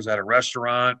cleaners, at a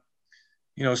restaurant,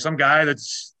 some guy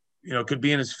that's, could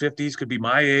be in his 50s, could be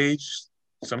my age.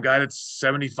 Some guy that's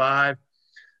 75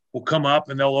 will come up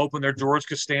and they'll open their George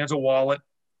Costanza wallet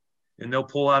and they'll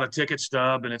pull out a ticket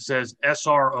stub and it says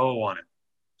SRO on it,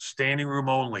 standing room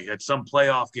only, at some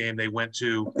playoff game they went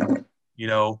to,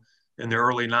 in the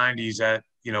early 90s at,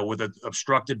 with an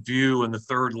obstructed view in the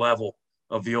third level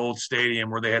of the old stadium,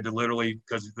 where they had to literally,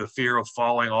 because of the fear of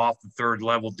falling off the third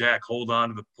level deck, hold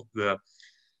on to the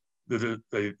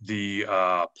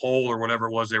pole or whatever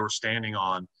it was they were standing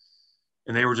on.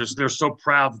 And they're so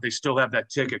proud that they still have that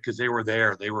ticket because they were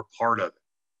there. They were part of it.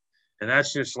 And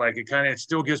that's just like, it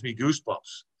still gives me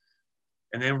goosebumps.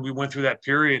 And then we went through that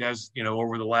period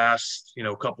over the last,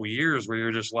 couple of years where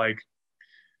you're just like,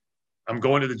 I'm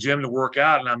going to the gym to work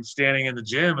out and I'm standing in the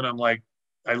gym and I'm like,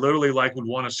 I literally would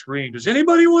want to scream, does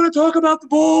anybody want to talk about the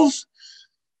Bulls?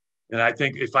 And I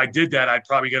think if I did that, I'd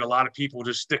probably get a lot of people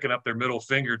just sticking up their middle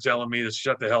finger telling me to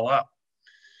shut the hell up.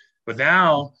 But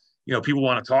now, people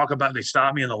want to talk about, they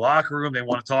stop me in the locker room. They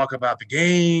want to talk about the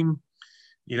game.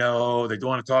 They want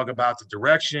to talk about the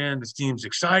direction. This team's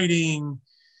exciting.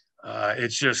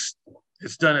 It's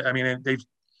done.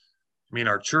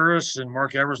 Arturas and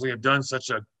Mark Eversley have done such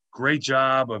a great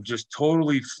job of just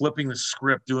totally flipping the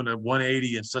script, doing a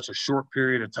 180 in such a short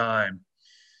period of time.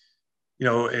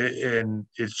 And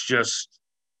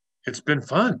it's been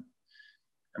fun.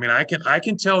 I mean, I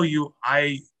can tell you,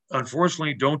 I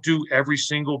unfortunately don't do every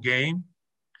single game,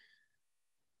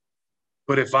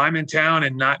 but if I'm in town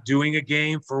and not doing a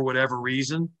game for whatever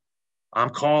reason, I'm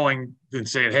calling and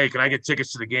saying, hey, can I get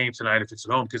tickets to the game tonight if it's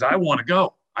at home? Because I want to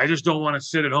go. I just don't want to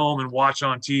sit at home and watch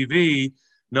on TV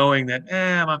knowing that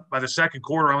by the second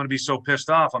quarter, I'm going to be so pissed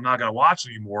off, I'm not going to watch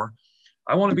anymore.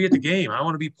 I want to be at the game. I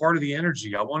want to be part of the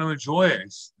energy. I want to enjoy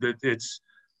it.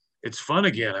 It's fun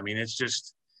again. I mean, it's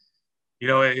just,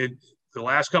 the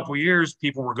last couple of years,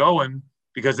 people were going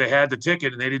because they had the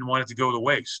ticket and they didn't want it to go to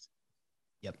waste.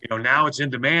 Yep. Now it's in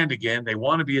demand again. They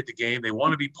want to be at the game. They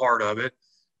want to be part of it.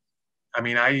 I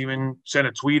mean, I even sent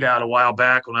a tweet out a while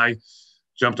back when I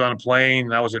jumped on a plane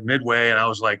and I was at Midway and I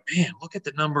was like, man, look at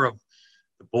the number of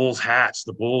the Bulls hats,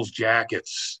 the Bulls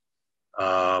jackets,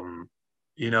 the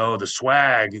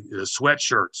swag, the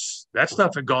sweatshirts. That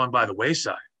stuff had gone by the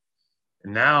wayside.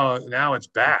 And now it's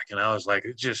back. And I was like,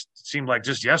 it seemed like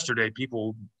just yesterday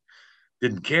people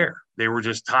didn't care. They were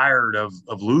just tired of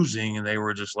losing and they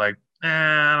were just like,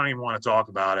 I don't even want to talk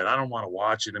about it. I don't want to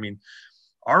watch it. I mean,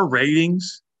 our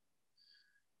ratings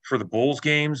for the Bulls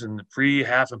games and the pre,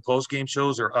 half, and post game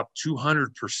shows are up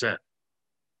 200%.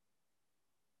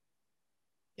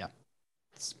 Yeah,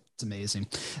 it's amazing.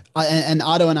 And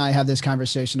Otto and I have this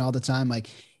conversation all the time. Like,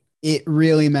 it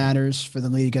really matters for the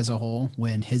league as a whole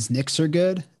when his Knicks are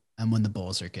good and when the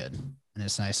Bulls are good, and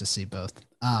it's nice to see both.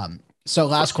 So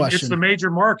last question. It's the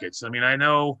major markets. I mean, I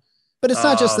know. But it's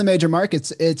not just the major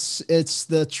markets. It's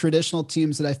the traditional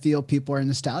teams that I feel people are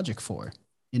nostalgic for.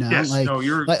 Yes,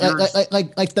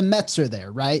 like the Mets are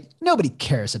there, right? Nobody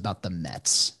cares about the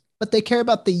Mets, but they care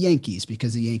about the Yankees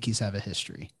because the Yankees have a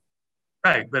history.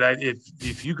 Right, but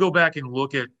if you go back and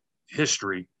look at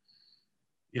history,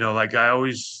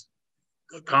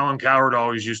 Colin Cowherd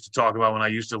always used to talk about when I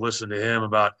used to listen to him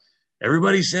about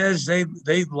everybody says they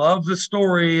love the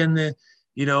story and the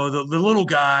little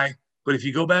guy. But if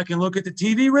you go back and look at the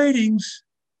TV ratings,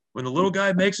 when the little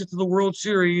guy makes it to the World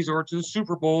Series or to the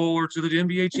Super Bowl or to the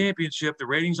NBA championship, the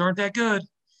ratings aren't that good.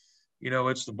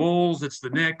 It's the Bulls, it's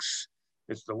the Knicks,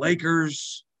 it's the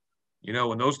Lakers.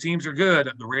 When those teams are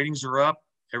good, the ratings are up.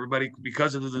 Everybody,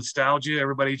 because of the nostalgia,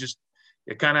 everybody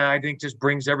I think just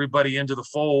brings everybody into the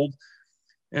fold.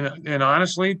 And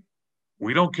honestly,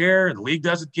 we don't care, and the league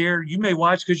doesn't care. You may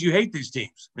watch because you hate these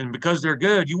teams, and because they're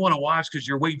good, you want to watch because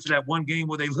you're waiting for that one game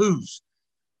where they lose.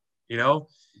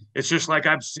 It's just like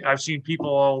I've seen people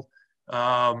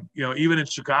all, even in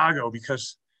Chicago,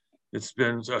 because it's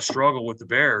been a struggle with the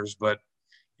Bears, but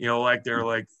they're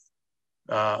like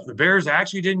The Bears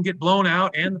actually didn't get blown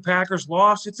out and the Packers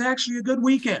lost. It's actually a good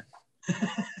weekend.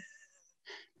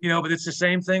 But it's the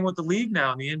same thing with the league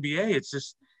now in the NBA. It's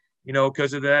just,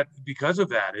 because of that,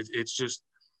 it's just,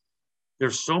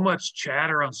 there's so much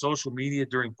chatter on social media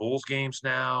during Bulls games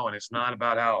now. And it's not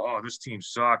about how, this team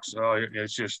sucks.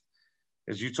 It's just,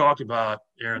 as you talked about,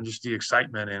 Aaron, just the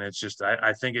excitement. And it's just,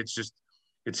 I think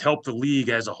it's helped the league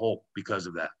as a whole because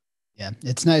of that. Yeah,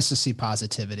 it's nice to see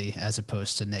positivity as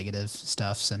opposed to negative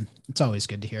stuffs, and it's always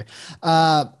good to hear.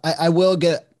 I will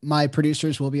get, my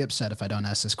producers will be upset if I don't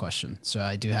ask this question, so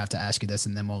I do have to ask you this,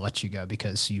 and then we'll let you go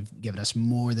because you've given us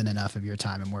more than enough of your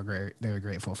time, and we're very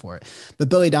grateful for it. But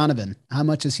Billy Donovan, how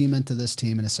much has he meant to this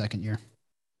team in his second year?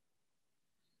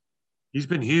 He's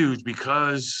been huge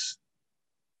because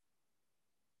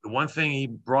the one thing he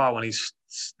brought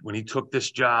when he took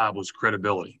this job was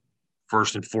credibility,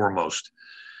 first and foremost.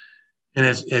 And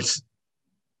it's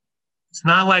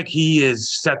not like he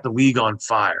has set the league on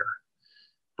fire,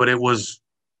 but it was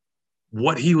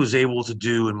what he was able to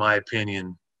do, in my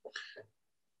opinion,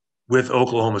 with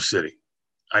Oklahoma City.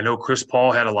 I know Chris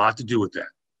Paul had a lot to do with that.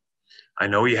 I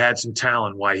know he had some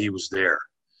talent while he was there,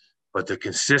 but the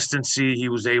consistency he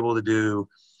was able to do,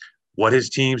 what his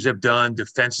teams have done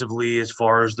defensively as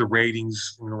far as the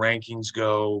ratings and the rankings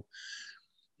go,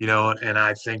 and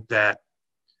I think that,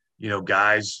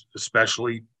 guys,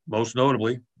 especially most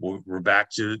notably, we're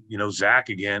back to, Zach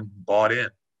again, bought in.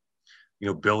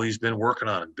 Billy's been working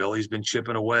on him. Billy's been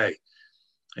chipping away.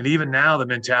 And even now the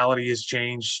mentality has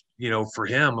changed, for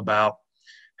him about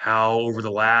how over the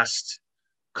last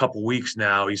couple weeks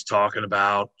now he's talking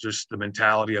about just the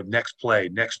mentality of next play.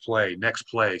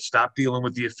 Stop dealing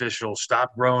with the officials.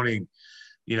 Stop groaning.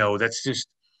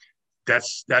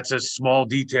 That's a small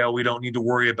detail we don't need to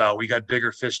worry about. We got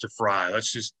bigger fish to fry.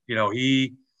 Let's just,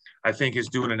 he, I think, is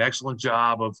doing an excellent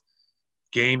job of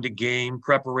game-to-game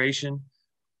preparation,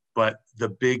 but the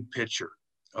big picture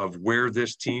of where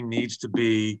this team needs to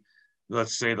be,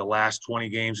 let's say the last 20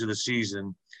 games of the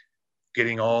season,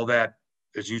 getting all that,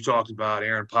 as you talked about,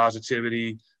 Aaron,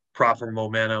 positivity, proper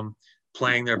momentum,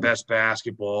 playing their best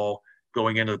basketball,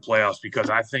 going into the playoffs, because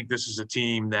I think this is a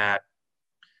team that,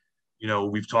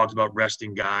 we've talked about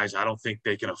resting guys. I don't think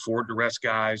they can afford to rest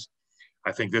guys.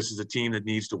 I think this is a team that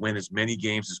needs to win as many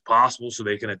games as possible so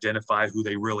they can identify who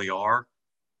they really are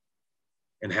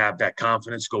and have that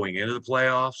confidence going into the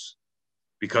playoffs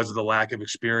because of the lack of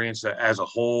experience as a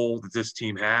whole that this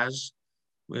team has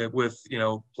with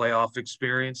playoff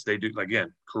experience. They do,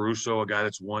 again, Caruso, a guy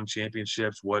that's won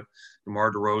championships, what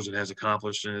DeMar DeRozan has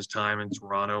accomplished in his time in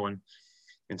Toronto and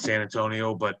in San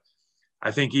Antonio. But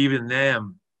I think even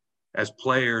them, as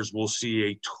players, will see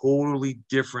a totally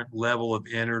different level of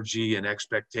energy and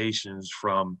expectations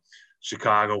from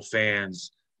Chicago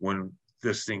fans when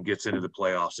this thing gets into the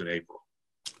playoffs in April.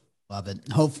 Love it.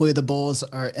 Hopefully the Bulls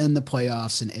are in the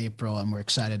playoffs in April, and we're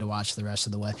excited to watch the rest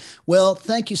of the way. Will,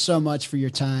 thank you so much for your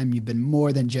time. You've been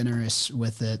more than generous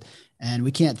with it, and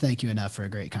we can't thank you enough for a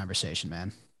great conversation,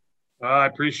 man. I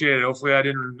appreciate it. Hopefully I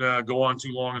didn't go on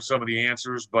too long in some of the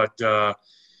answers, but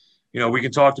we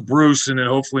can talk to Bruce, and then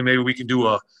hopefully maybe we can do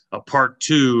a part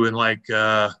two in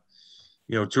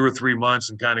 2 or 3 months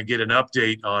and kind of get an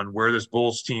update on where this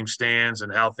Bulls team stands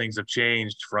and how things have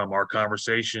changed from our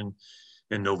conversation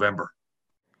in November.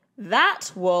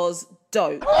 That was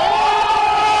dope.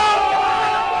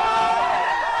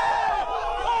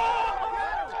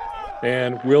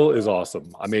 And Will is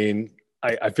awesome. I mean,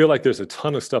 I feel like there's a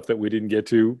ton of stuff that we didn't get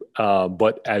to,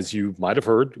 but as you might have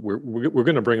heard, we're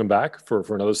going to bring him back for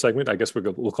another segment. I guess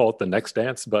we'll call it the next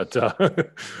dance. But any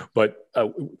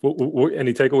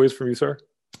takeaways from you, sir?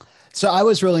 So I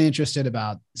was really interested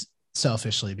about,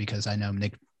 selfishly, because I know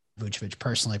Nick Vucevic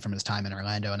personally from his time in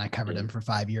Orlando, and I covered him for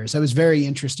 5 years. I was very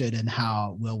interested in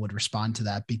how Will would respond to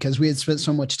that because we had spent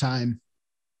so much time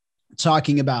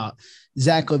talking about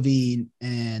Zach LaVine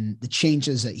and the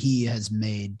changes that he has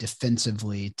made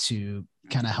defensively to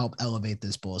kind of help elevate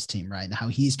this Bulls team, right? And how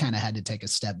he's kind of had to take a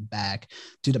step back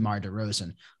to DeMar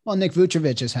DeRozan. Well, Nick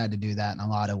Vucevic has had to do that in a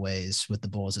lot of ways with the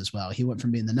Bulls as well. He went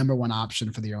from being the number one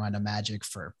option for the Orlando Magic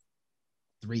for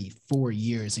 3-4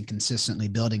 years and consistently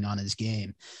building on his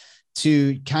game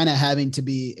to kind of having to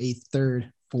be a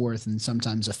third, fourth, and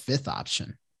sometimes a fifth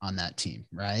option on that team,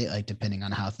 right? Like depending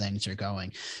on how things are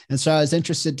going. And so I was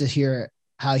interested to hear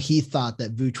how he thought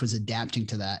that Vooch was adapting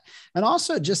to that. And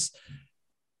also just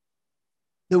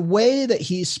the way that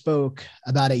he spoke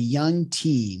about a young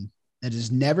team that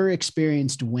has never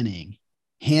experienced winning,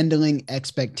 handling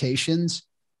expectations,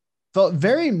 felt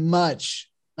very much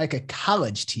like a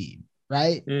college team,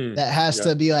 right? That has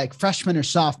to be like freshmen or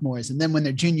sophomores. And then when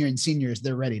they're junior and seniors,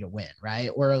 they're ready to win, right?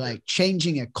 Or like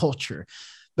changing a culture.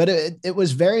 But it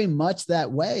was very much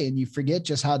that way. And you forget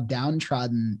just how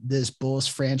downtrodden this Bulls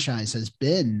franchise has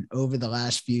been over the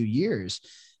last few years.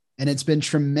 And it's been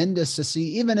tremendous to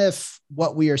see, even if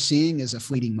what we are seeing is a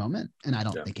fleeting moment. And I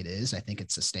don't think it is. I think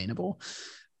it's sustainable.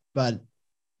 But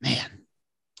man,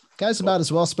 guy's about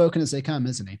as well spoken as they come,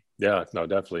 isn't he? Yeah, no,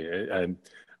 definitely. And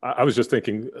I was just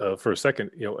thinking for a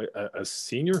second, a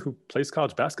senior who plays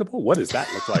college basketball, what does that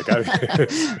look like?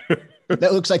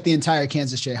 That looks like the entire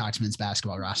Kansas Jayhawks men's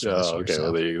basketball roster. Oh, okay. So.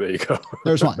 Well, there you go.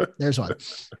 There's one.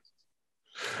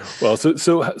 Well,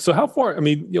 so how far? I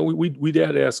mean, we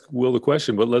did ask Will the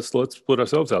question, but let's put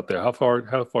ourselves out there. How far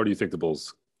do you think the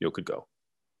Bulls could go?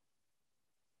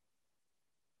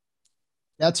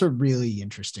 That's a really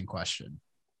interesting question,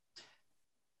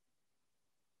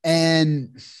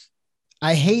 and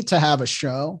I hate to have a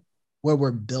show where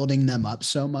we're building them up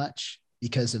so much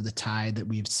because of the tide that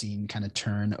we've seen kind of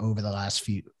turn over the last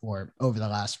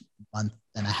month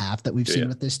and a half that we've seen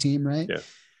with this team, right? Yeah.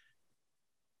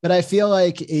 But I feel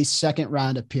like a second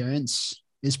round appearance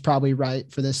is probably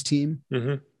right for this team.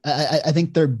 Mm-hmm. I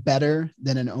think they're better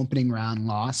than an opening round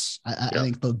loss. I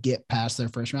think they'll get past their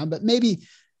first round, but maybe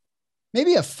a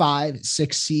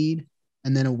 5-6 seed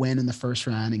and then a win in the first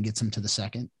round and gets them to the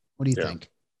second. What do you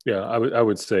think? Yeah, I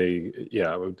would say,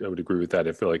 I would agree with that.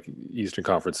 I feel like Eastern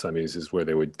Conference semis is where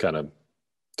they would kind of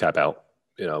tap out,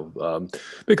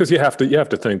 because you have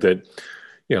to think that,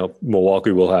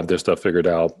 Milwaukee will have their stuff figured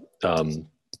out.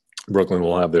 Brooklyn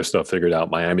will have their stuff figured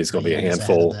out. Miami's going to be a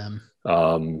handful.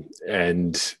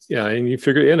 And you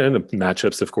figure in the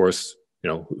matchups, of course,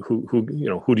 who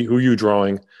you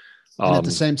drawing. And at the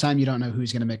same time, you don't know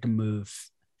who's going to make a move.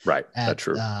 Right. That's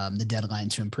true. The deadline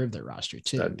to improve their roster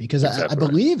too, because I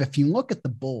believe if you look at the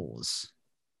Bulls,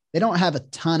 they don't have a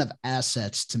ton of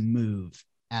assets to move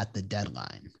at the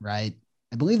deadline, right?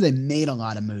 I believe they made a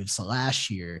lot of moves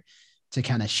last year to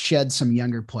kind of shed some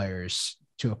younger players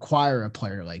to acquire a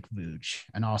player like Vooch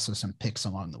and also some picks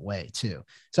along the way too.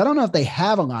 So I don't know if they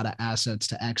have a lot of assets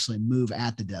to actually move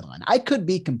at the deadline. I could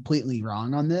be completely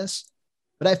wrong on this,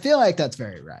 but I feel like that's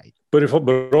very right. But it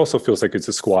also feels like it's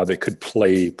a squad that could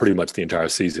play pretty much the entire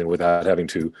season without having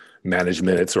to manage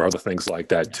minutes or other things like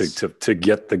that to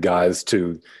get the guys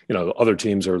to, other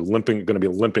teams are going to be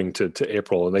limping to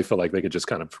April, and they feel like they could just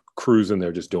kind of cruise in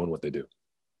there just doing what they do.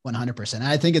 100%.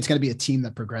 I think it's going to be a team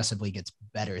that progressively gets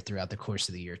better throughout the course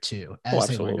of the year too, as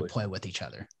they learn to play with each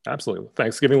other. Absolutely.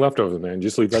 Thanksgiving leftovers, man.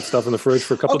 Just leave that stuff in the fridge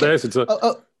for a couple of days.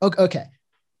 Okay.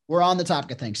 We're on the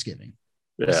topic of Thanksgiving.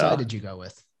 What side did you go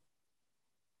with?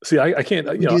 See, I can't.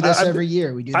 We do this every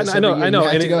year. We do this every year. I know. We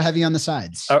have to go heavy on the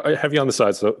sides. Heavy on the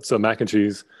sides. So mac and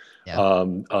cheese,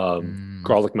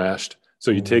 garlic mashed. So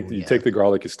you take the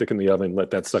garlic, you stick in the oven, let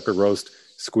that sucker roast,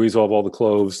 squeeze off all the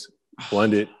cloves,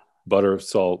 blend it, butter,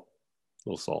 salt, a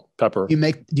little salt, pepper. Do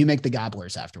you make the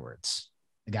gobblers afterwards?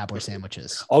 The gobbler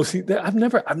sandwiches. Oh, see, I've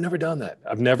never done that.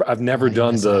 I've never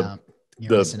done the.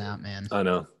 You're missing out, man. I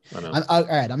know. All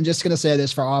right. I'm just going to say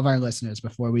this for all of our listeners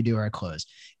before we do our close.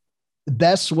 The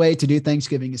best way to do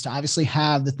Thanksgiving is to obviously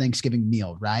have the Thanksgiving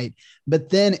meal, right? But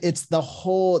then it's the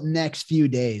whole next few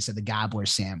days of the gobbler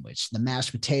sandwich, the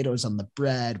mashed potatoes on the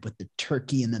bread with the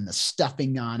turkey and then the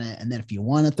stuffing on it. And then if you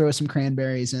want to throw some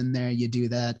cranberries in there, you do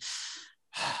that.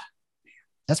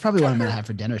 That's probably what I'm going to have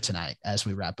for dinner tonight as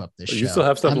we wrap up this show. You still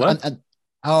have stuff left?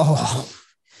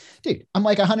 Dude, I'm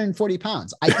like 140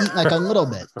 pounds. I eat like a little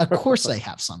bit. Of course I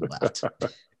have some left.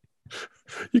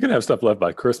 You can have stuff left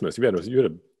by Christmas. You had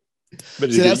a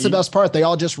See, that's the best part. They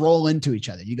all just roll into each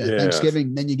other. You got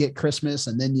Thanksgiving, then you get Christmas,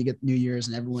 and then you get New Year's,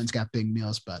 and everyone's got big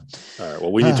meals. But all right,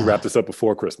 well, we need to wrap this up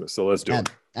before Christmas, so let's do it.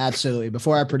 Absolutely.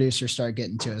 Before our producers start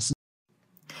getting to us.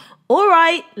 All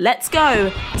right, let's go.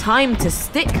 Time to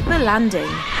stick the landing.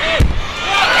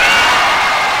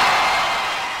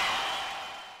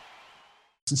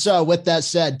 And so with that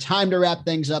said, time to wrap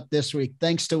things up this week.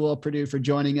 Thanks to Will Perdue for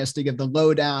joining us to give the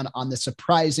lowdown on the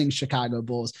surprising Chicago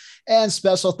Bulls. And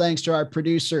special thanks to our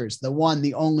producers, the one,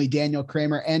 the only Daniel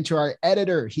Kramer, and to our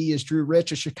editor. He is Drew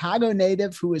Rich, a Chicago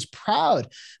native who is proud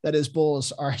that his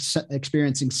Bulls are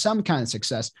experiencing some kind of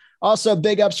success. Also,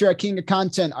 big ups to our king of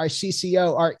content, our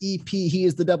CCO, our EP. He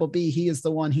is the double B. He is the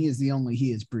one. He is the only.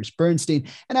 He is Bruce Bernstein.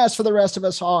 And as for the rest of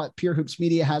us all, Pure Hoops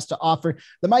Media has to offer.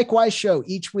 The Mike Weiss Show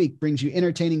each week brings you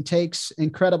entertaining takes,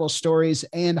 incredible stories,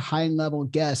 and high-level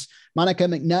guests. Monica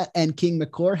McNutt and King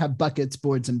McClure have buckets,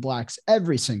 boards, and blocks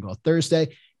every single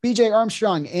Thursday. BJ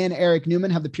Armstrong and Eric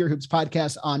Newman have the Pure Hoops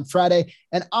podcast on Friday.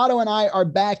 And Otto and I are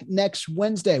back next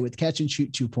Wednesday with Catch and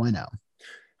Shoot 2.0.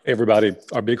 Everybody,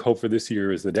 our big hope for this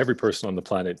year is that every person on the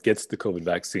planet gets the COVID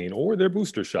vaccine or their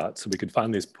booster shot so we can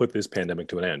finally put this pandemic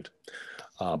to an end.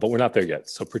 But we're not there yet.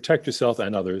 So protect yourself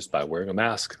and others by wearing a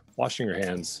mask, washing your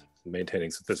hands, and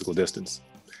maintaining some physical distance.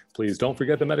 Please don't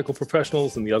forget the medical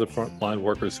professionals and the other frontline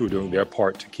workers who are doing their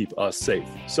part to keep us safe.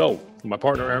 So, for my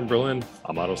partner, Aaron Berlin,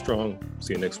 I'm Otto Strong.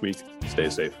 See you next week.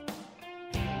 Stay safe.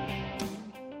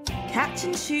 Catch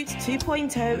and Shoot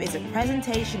 2.0 is a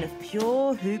presentation of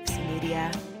Pure Hoops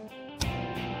Media.